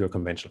publishing it through a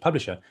conventional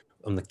publisher,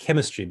 on the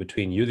chemistry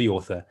between you, the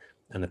author,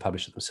 and the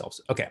publisher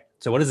themselves. Okay,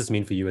 so what does this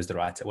mean for you as the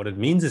writer? What it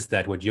means is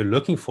that what you're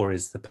looking for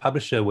is the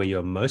publisher where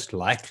you're most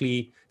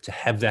likely to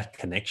have that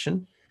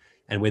connection,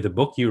 and where the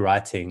book you're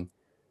writing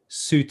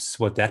suits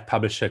what that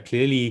publisher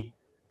clearly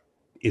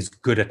is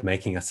good at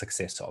making a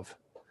success of.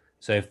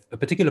 So if a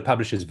particular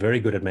publisher is very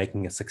good at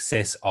making a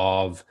success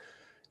of,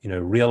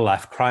 real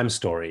life crime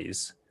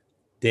stories,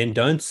 then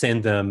don't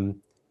send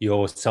them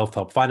your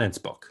self-help finance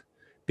book,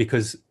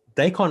 because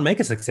they can't make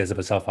a success of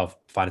a self-help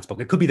finance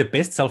book. It could be the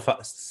best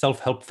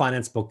self-help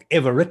finance book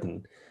ever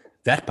written.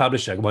 That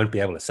publisher won't be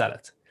able to sell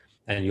it,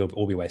 and you'll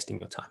all be wasting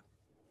your time.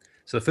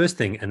 So the first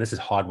thing, and this is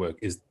hard work,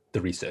 is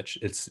the research.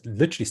 It's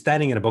literally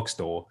standing in a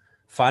bookstore,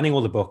 finding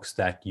all the books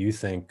that you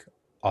think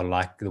are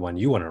like the one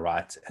you want to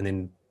write, and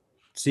then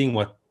seeing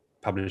what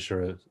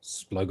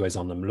publisher's logo is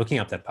on them, looking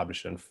up that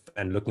publisher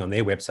and looking on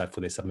their website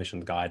for their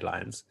submission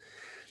guidelines.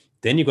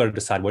 Then you've got to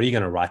decide, what are you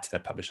going to write to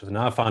that publisher? So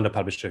now I found a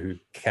publisher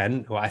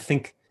who I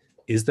think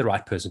is the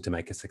right person to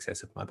make a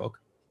success of my book.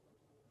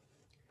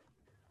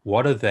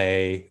 What do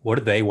they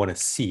want to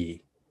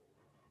see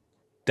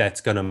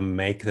that's going to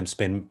make them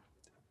spend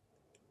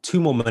 2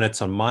 more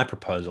minutes on my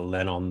proposal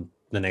than on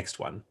the next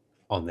one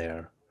on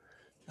their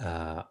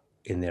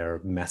in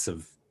their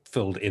massive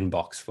filled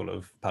inbox full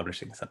of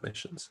publishing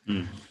submissions?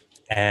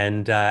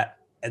 And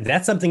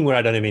that's something where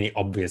I don't have any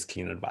obvious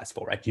clean advice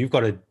for, right? You've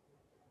got to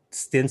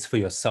sense for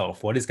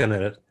yourself what is going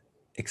to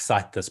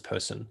excite this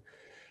person.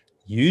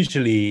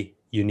 Usually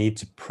you need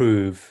to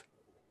prove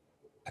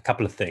a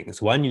couple of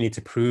things. One, you need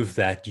to prove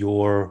that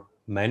your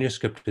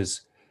manuscript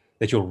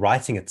that your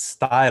writing, its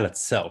style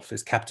itself,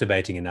 is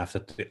captivating enough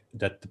that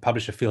the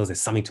publisher feels there's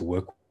something to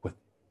work with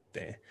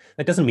there.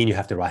 That doesn't mean you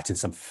have to write in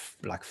some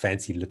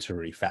fancy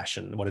literary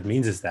fashion. What it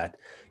means is that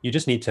you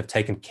just need to have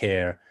taken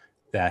care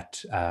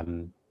that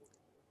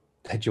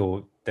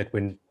your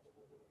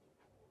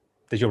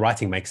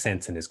writing makes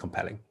sense and is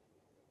compelling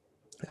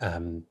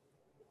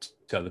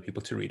to other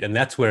people to read. And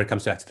that's where it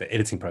comes back to the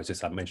editing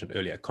process I mentioned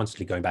earlier,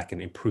 constantly going back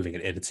and improving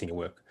and editing your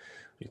work,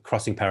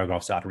 crossing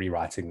paragraphs out,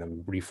 rewriting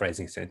them,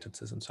 rephrasing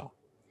sentences, and so on.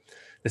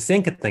 The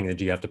second thing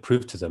that you have to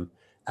prove to them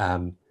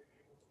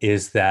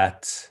is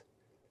that,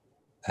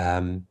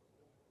 and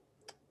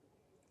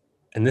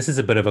this is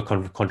a bit of a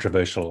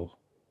controversial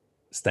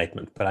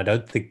statement, but I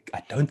don't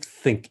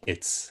think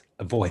it's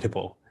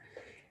avoidable.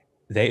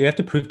 You have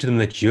to prove to them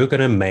that you're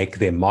going to make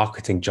their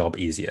marketing job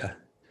easier,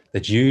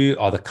 that you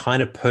are the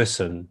kind of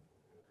person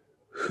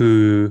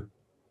who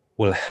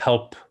will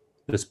help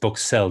this book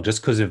sell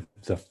just because of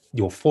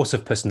your force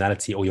of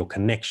personality or your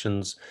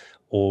connections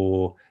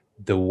or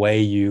the way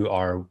you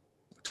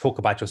talk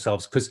about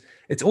yourselves. Because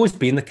it's always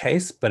been the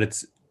case, but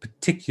it's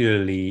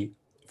particularly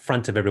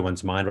front of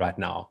everyone's mind right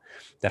now,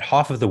 that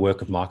half of the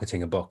work of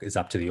marketing a book is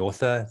up to the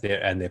author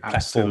and their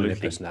platform and their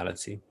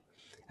personality.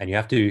 And you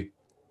have to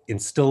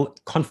instill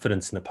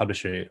confidence in the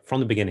publisher from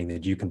the beginning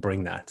that you can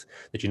bring that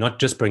you're not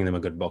just bringing them a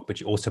good book, but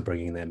you're also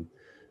bringing them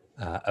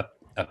a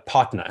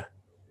partner.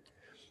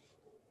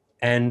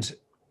 And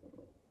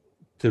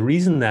the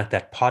reason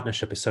that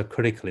partnership is so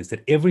critical is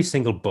that every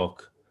single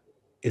book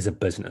is a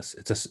business.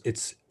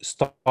 It's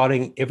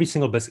starting, every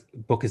single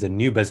book is a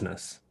new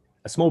business,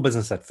 a small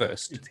business at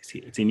first.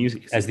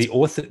 The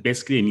author,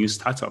 basically a new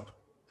startup.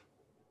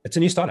 It's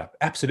a new startup,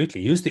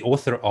 absolutely. You as the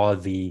author are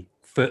the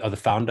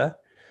founder.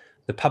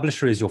 The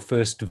publisher is your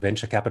first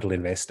venture capital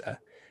investor,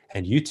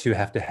 and you two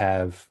have to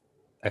have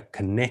a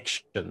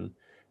connection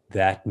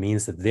that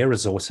means that their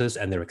resources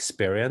and their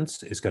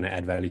experience is going to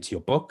add value to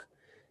your book,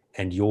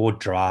 and your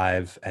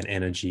drive and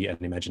energy and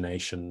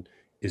imagination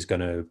is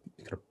going to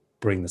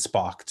bring the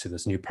spark to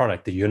this new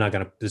product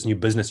this new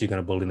business you're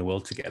going to build in the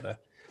world together.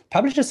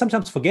 Publishers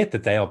sometimes forget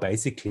that they are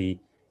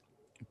basically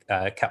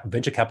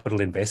venture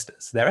capital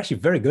investors. They're actually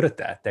very good at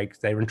that.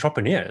 They're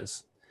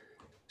entrepreneurs,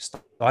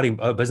 starting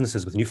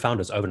businesses with new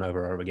founders over and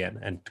over and over again,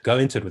 and to go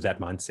into it with that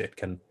mindset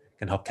can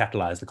help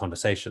catalyze the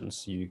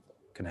conversations you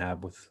can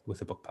have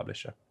with a book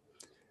publisher.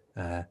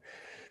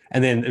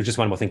 And then just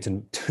one more thing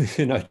to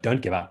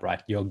don't give up,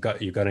 right? You're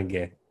going to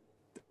get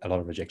a lot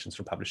of rejections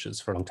from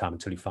publishers for a long time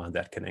until you find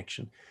that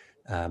connection.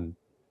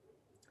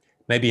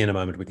 Maybe in a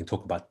moment we can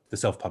talk about the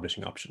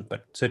self-publishing option,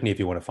 but certainly if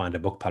you want to find a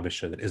book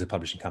publisher that is a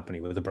publishing company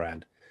with a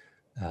brand,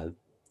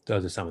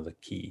 those are some of the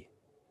key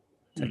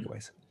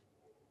takeaways.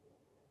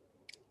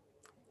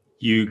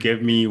 You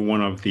gave me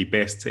one of the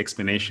best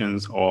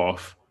explanations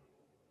of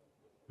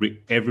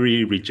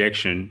every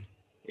rejection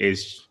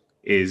is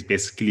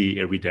basically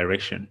a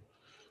redirection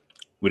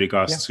with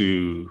regards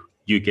to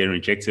you getting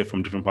rejected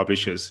from different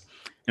publishers.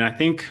 And I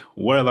think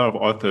what a lot of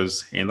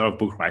authors and a lot of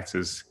book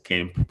writers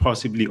can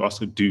possibly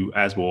also do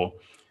as well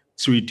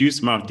to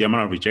reduce the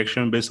amount of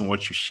rejection based on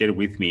what you shared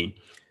with me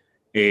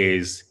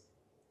is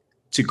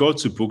to go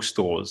to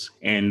bookstores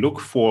and look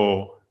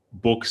for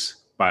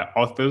books by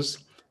authors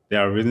that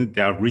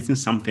have written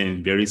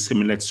something very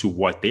similar to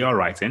what they are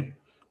writing,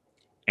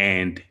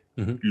 and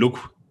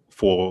look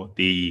for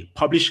the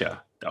publisher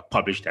that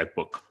published that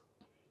book,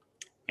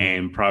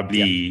 and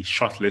probably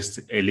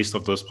shortlist a list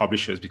of those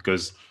publishers,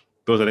 because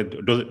those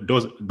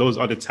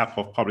are the type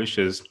of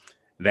publishers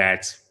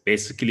that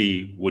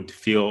basically would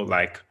feel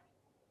like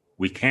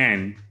we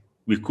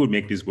could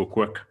make this book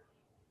work.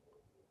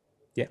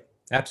 Yeah,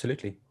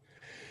 absolutely.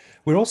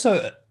 We're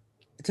also,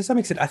 to some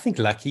extent, I think,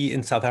 lucky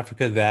in South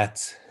Africa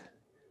that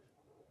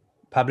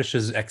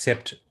publishers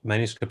accept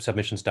manuscript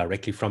submissions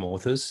directly from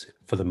authors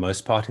for the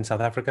most part in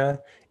South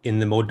Africa. In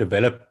the more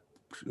developed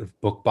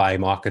book buy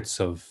markets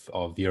of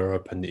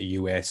Europe and the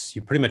US,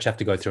 you pretty much have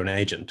to go through an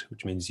agent,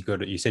 which means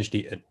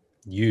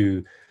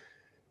you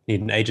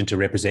need an agent to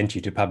represent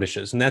you to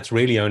publishers. And that's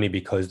really only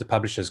because the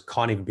publishers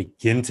can't even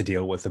begin to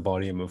deal with the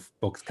volume of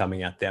books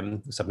coming at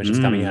them, submissions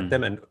coming at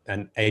them,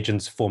 and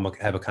agents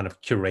have a kind of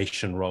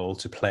curation role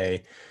to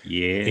play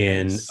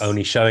in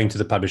only showing to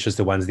the publishers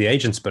the ones the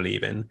agents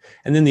believe in.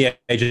 And then the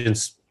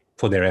agents,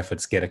 for their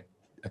efforts, get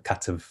a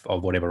cut of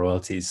whatever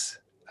royalties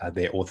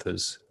their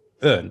authors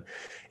earn.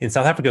 In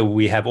South Africa,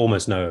 we have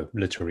almost no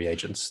literary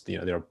agents.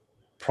 There are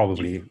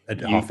probably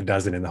half a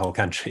dozen in the whole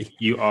country.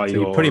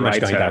 You're pretty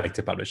much going direct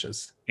to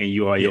publishers. And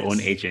you are your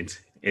own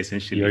agent,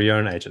 essentially. You're your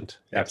own agent.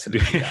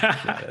 Absolutely.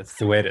 Yeah, that's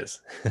the way it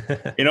is.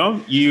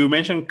 You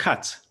mentioned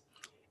cut,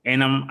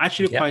 and I'm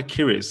actually quite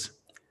curious.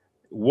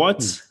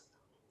 What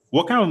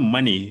kind of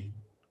money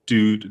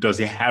does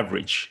the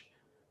average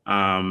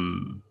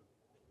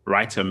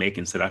writer make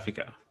in South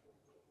Africa?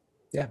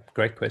 Yeah,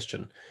 great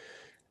question.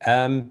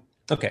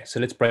 Okay, so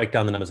let's break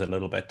down the numbers a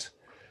little bit.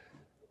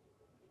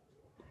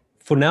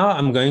 For now,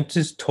 I'm going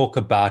to talk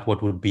about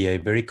what would be a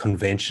very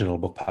conventional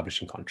book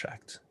publishing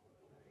contract.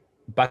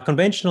 By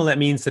conventional, that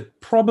means that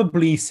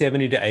probably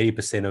 70 to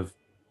 80% of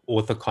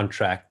author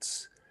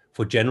contracts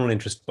for general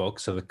interest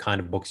books, so the kind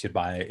of books you'd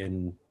buy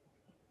in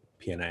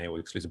P&A or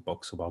exclusive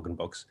books or bargain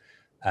books,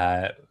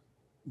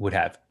 would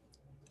have.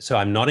 So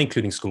I'm not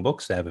including school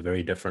books. They have a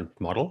very different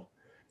model,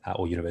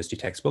 or university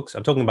textbooks.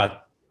 I'm talking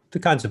about the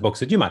kinds of books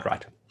that you might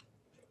write.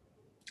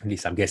 At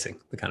least I'm guessing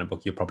the kind of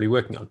book you're probably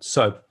working on.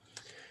 So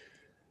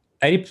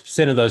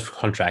 80% of those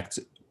contracts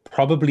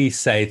probably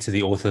say to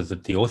the author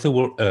that the author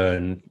will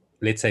earn,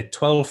 let's say,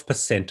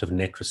 12% of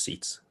net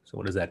receipts. So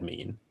what does that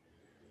mean?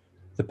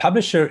 The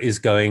publisher is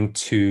going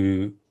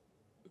to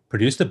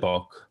produce the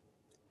book,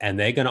 and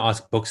they're going to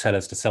ask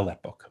booksellers to sell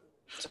that book.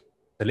 So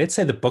let's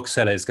say the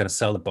bookseller is going to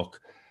sell the book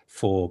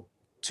for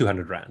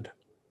 200 Rand.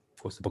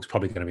 Of course, the book's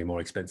probably going to be more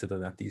expensive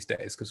than that these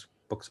days because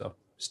books are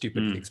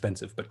stupidly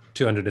expensive, but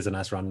 200 is a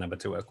nice round number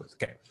to work with.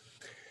 Okay.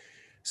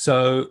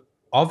 So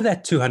of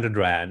that 200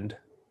 Rand,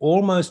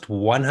 almost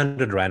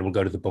 100 Rand will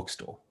go to the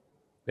bookstore.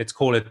 Let's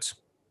call it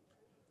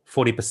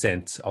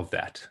 40% of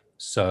that.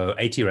 So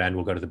 80 Rand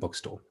will go to the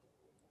bookstore.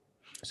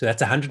 So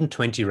that's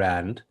 120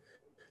 Rand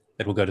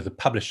that will go to the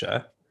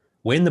publisher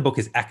when the book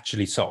is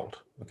actually sold.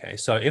 Okay.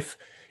 So if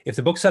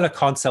the bookseller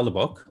can't sell the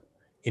book,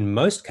 in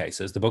most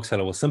cases, the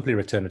bookseller will simply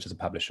return it to the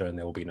publisher and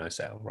there will be no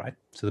sale, right?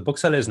 So the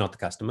bookseller is not the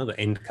customer. The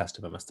end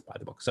customer must buy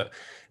the book. So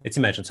let's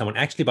imagine someone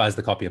actually buys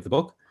the copy of the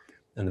book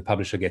and the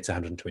publisher gets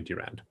 120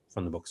 Rand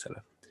from the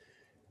bookseller.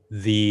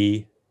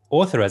 The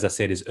author, as I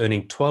said, is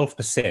earning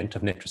 12%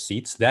 of net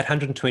receipts. That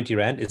 120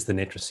 Rand is the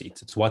net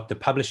receipts. It's what the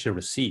publisher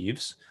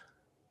receives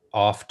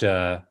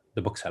after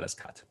the bookseller's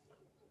cut.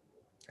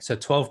 So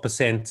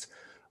 12%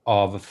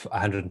 of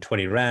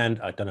 120 Rand,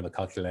 I don't have a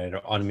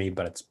calculator on me,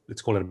 but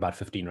let's call it about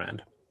 15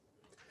 Rand.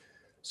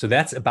 So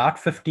that's about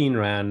 15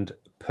 Rand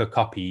per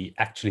copy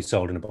actually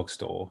sold in a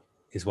bookstore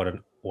is what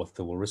an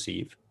author will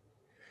receive.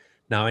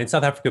 Now, in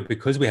South Africa,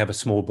 because we have a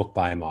small book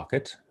buy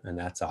market, and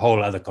that's a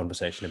whole other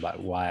conversation about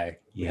why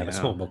we have a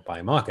small book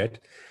buy market,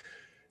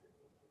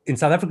 in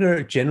South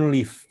Africa,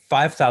 generally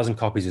 5,000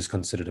 copies is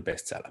considered a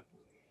bestseller,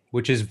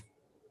 which is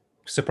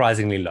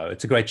surprisingly low.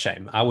 It's a great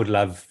shame. I would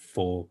love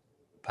for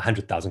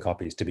 100,000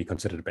 copies to be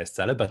considered a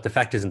bestseller, but the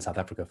fact is in South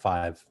Africa,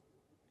 5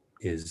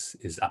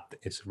 is up.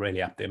 It's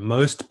really up there.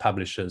 Most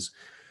publishers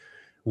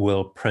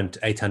will print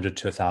 800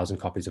 to 1,000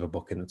 copies of a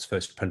book in its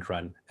first print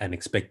run and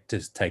expect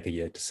to take a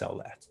year to sell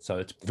that. So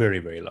it's very,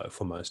 very low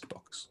for most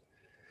books.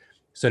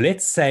 So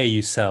let's say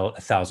you sell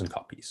 1,000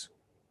 copies.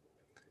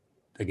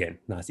 Again,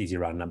 nice, easy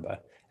round number.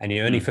 And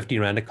you're earning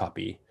 15 Rand a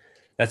copy.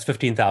 That's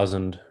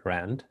 15,000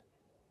 Rand.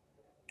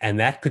 And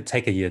that could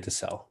take a year to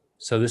sell.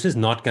 So this is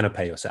not going to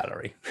pay your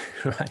salary,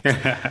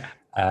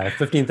 right?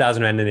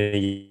 15,000 Rand in a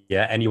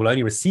year, and you will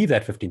only receive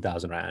that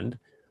 15,000 Rand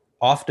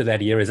after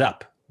that year is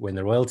up, when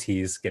the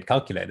royalties get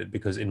calculated,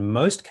 because in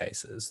most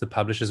cases, the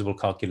publishers will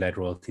calculate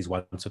royalties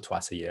once or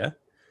twice a year.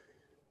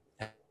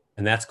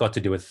 And that's got to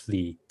do with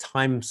the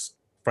time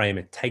frame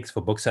it takes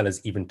for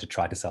booksellers even to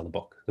try to sell the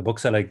book. The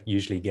bookseller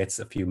usually gets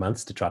a few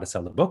months to try to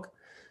sell the book.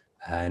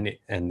 And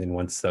then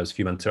once those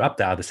few months are up,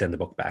 they either send the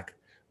book back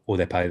or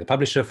they pay the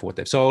publisher for what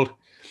they've sold.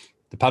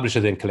 The publisher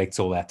then collects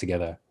all that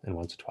together and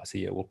once or twice a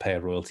year will pay a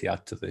royalty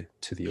out to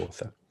the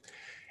author.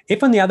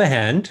 If, on the other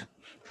hand,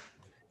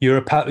 you're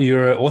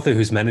an author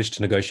who's managed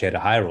to negotiate a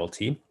higher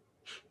royalty,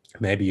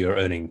 maybe you're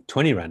earning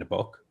 20 Rand a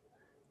book,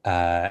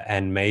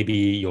 and maybe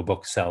your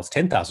book sells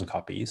 10,000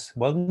 copies.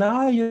 Well,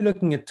 now you're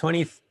looking at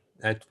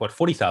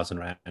 40,000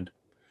 Rand.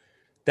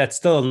 That's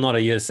still not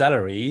a year's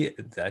salary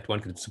that one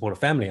could support a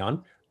family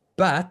on,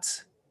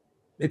 but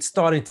it's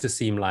starting to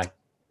seem like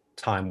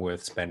time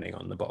worth spending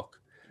on the book.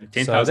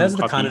 10,000 so those are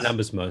the copies. kind of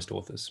numbers most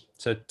authors.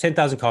 So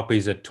 10,000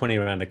 copies at 20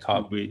 rand a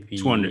copy.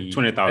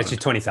 20,000. Actually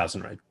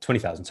 20,000, right?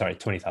 20,000, sorry,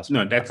 20,000.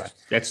 No,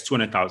 that's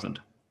 200,000.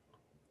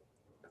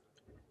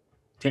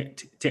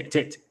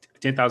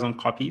 10,000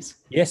 copies.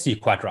 Yes, you're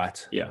quite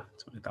right. Yeah,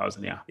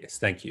 20,000, yeah. Yes,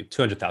 thank you.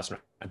 200,000.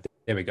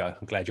 There we go.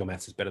 I'm glad your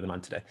maths is better than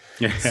mine today.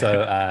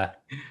 Yeah.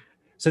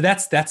 So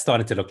that's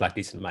starting to look like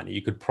decent money.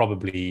 You could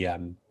probably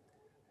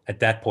at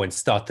that point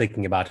start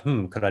thinking about,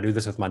 could I do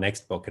this with my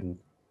next book, and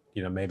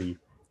maybe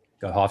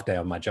go half day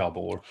on my job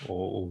or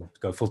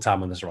go full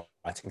time on this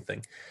writing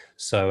thing.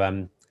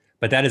 So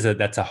but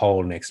that's a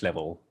whole next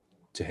level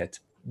to hit.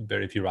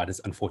 Very few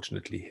writers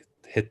unfortunately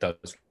hit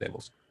those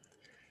levels.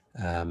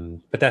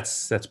 But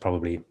that's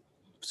probably,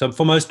 so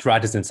for most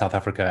writers in South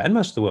Africa and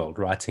most of the world,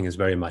 writing is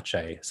very much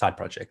a side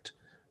project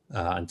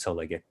until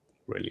they get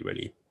really,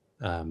 really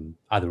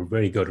either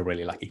really good or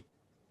really lucky.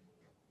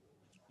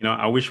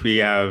 I wish we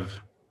have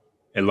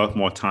a lot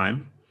more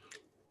time,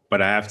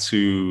 but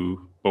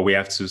we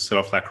have to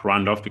sort of like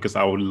round off, because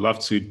I would love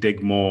to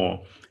dig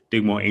more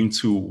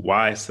into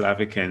why South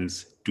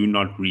Africans do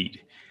not read.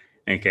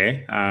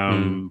 Okay.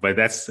 But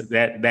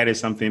that is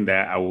something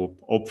that I will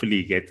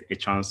hopefully get a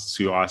chance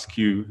to ask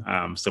you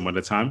some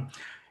other time.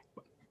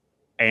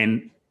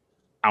 And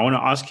I want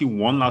to ask you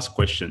one last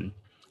question,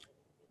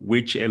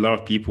 which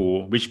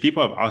people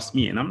have asked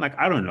me, and I'm like,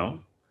 I don't know.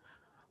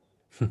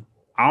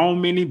 How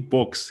many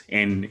books,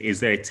 and is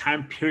there a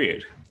time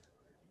period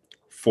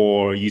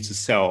for you to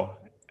sell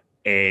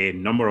a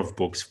number of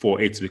books for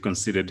it to be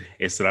considered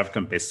a South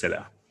African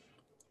bestseller?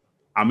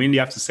 How many do you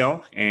have to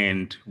sell,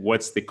 and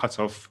what's the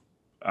cutoff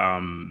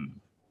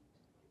time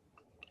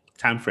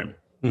frame?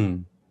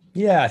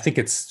 Yeah, I think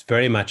it's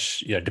very much,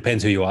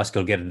 depends who you ask,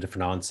 you'll get a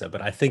different answer.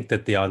 But I think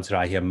that the answer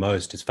I hear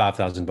most is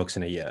 5,000 books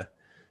in a year.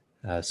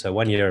 So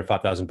 1 year,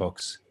 5,000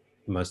 books.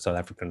 Most South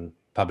African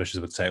publishers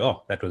would say,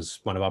 oh, that was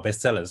one of our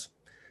bestsellers.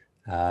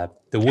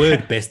 The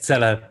word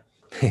bestseller,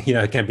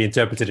 can be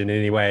interpreted in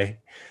any way.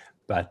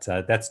 But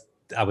that's,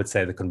 I would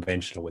say, the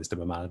conventional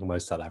wisdom among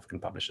most South African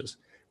publishers.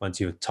 Once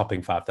you're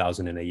topping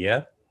 5,000 in a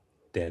year,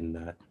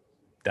 then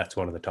that's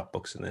one of the top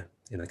books in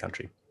the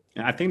country.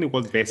 I think the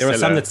word bestseller. There are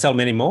some that sell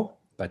many more,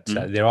 but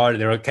there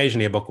are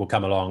occasionally a book will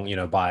come along,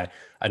 by,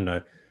 I don't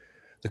know,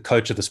 the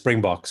coach of the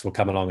Springboks will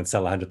come along and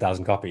sell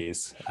 100,000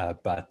 copies.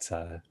 But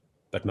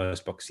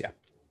most books, yeah,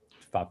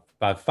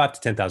 5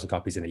 to 10,000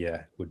 copies in a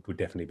year would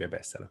definitely be a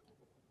bestseller.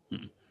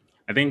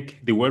 I think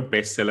the word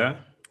bestseller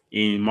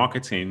in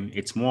marketing,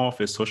 it's more of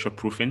a social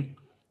proofing,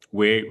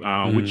 where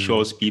which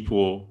shows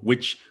people,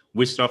 which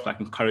stuff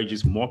like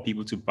encourages more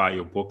people to buy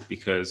your book,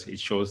 because it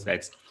shows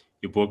that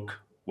your book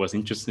was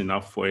interesting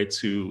enough for it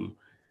to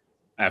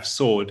have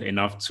sold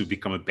enough to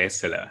become a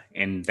bestseller.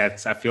 And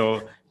that's, I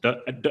feel,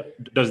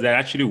 does that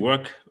actually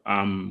work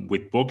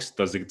with books?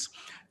 Does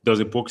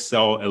a book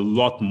sell a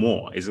lot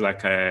more? Is it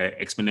like a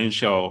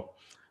exponential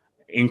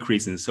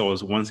increase in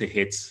sales once it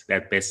hits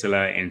that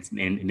bestseller, and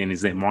then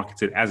is it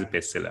marketed as a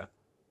bestseller?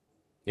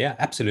 Yeah,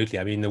 absolutely.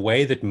 I mean, the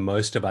way that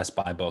most of us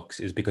buy books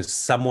is because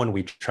someone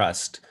we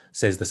trust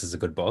says this is a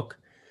good book.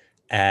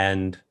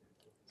 And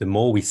the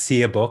more we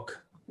see a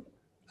book,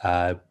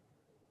 the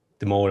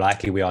more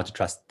likely we are to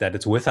trust that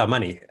it's worth our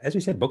money. As we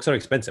said, books are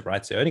expensive,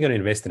 right? So you're only going to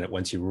invest in it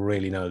once you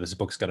really know this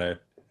book's going to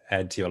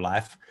add to your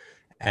life.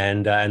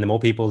 And the more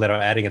people that are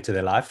adding it to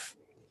their life,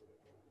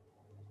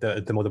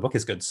 the more the book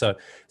is good. So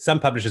some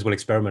publishers will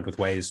experiment with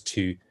ways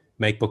to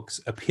make books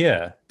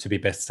appear to be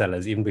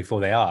bestsellers even before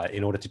they are,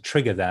 in order to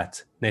trigger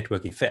that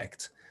network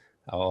effect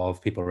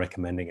of people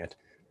recommending it.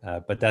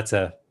 But that's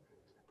an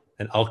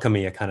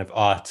alchemy, a kind of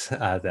art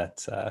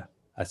that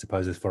I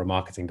suppose is for a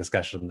marketing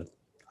discussion that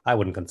I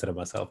wouldn't consider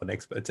myself an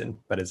expert in,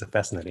 but it's a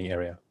fascinating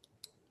area.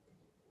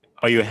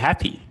 Are you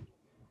happy?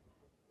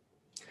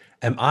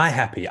 Am I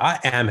happy? I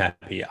am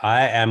happy.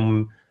 I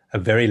am a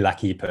very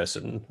lucky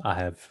person. I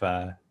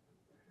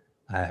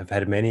have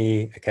had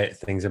many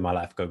things in my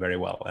life go very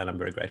well, and I'm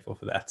very grateful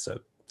for that. So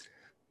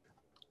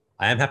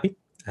I am happy,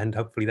 and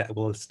hopefully that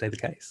will stay the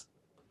case.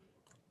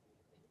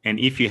 And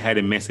if you had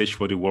a message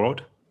for the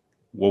world,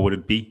 what would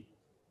it be?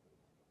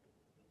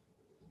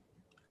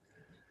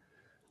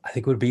 I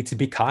think it would be to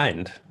be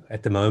kind.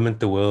 At the moment,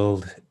 the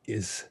world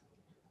is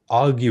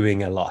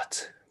arguing a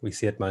lot. We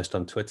see it most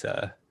on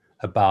Twitter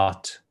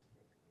about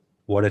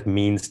what it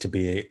means to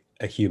be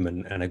a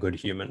human and a good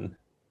human.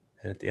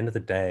 And at the end of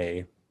the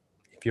day,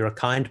 if you're a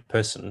kind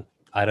person,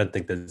 I don't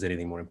think there's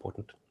anything more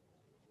important.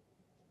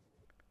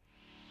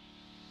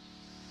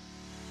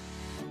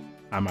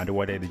 I'm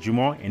Adewale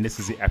Adejumo, and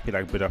this is the Happy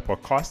Like Builder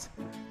podcast.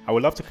 I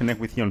would love to connect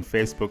with you on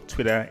Facebook,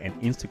 Twitter, and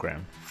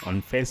Instagram.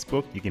 On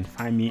Facebook, you can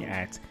find me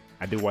at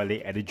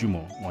Adewale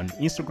Adejumo, on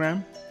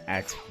Instagram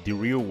at The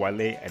Real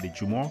Wale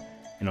Adejumo,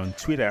 and on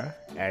Twitter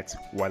at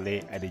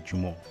Wale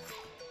Adejumo.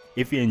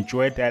 If you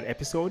enjoyed that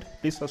episode,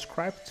 please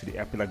subscribe to the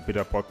Happy Like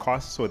Builder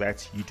podcast so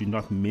that you do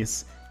not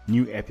miss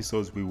new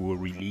episodes we will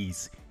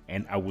release.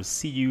 And I will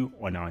see you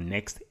on our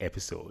next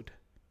episode.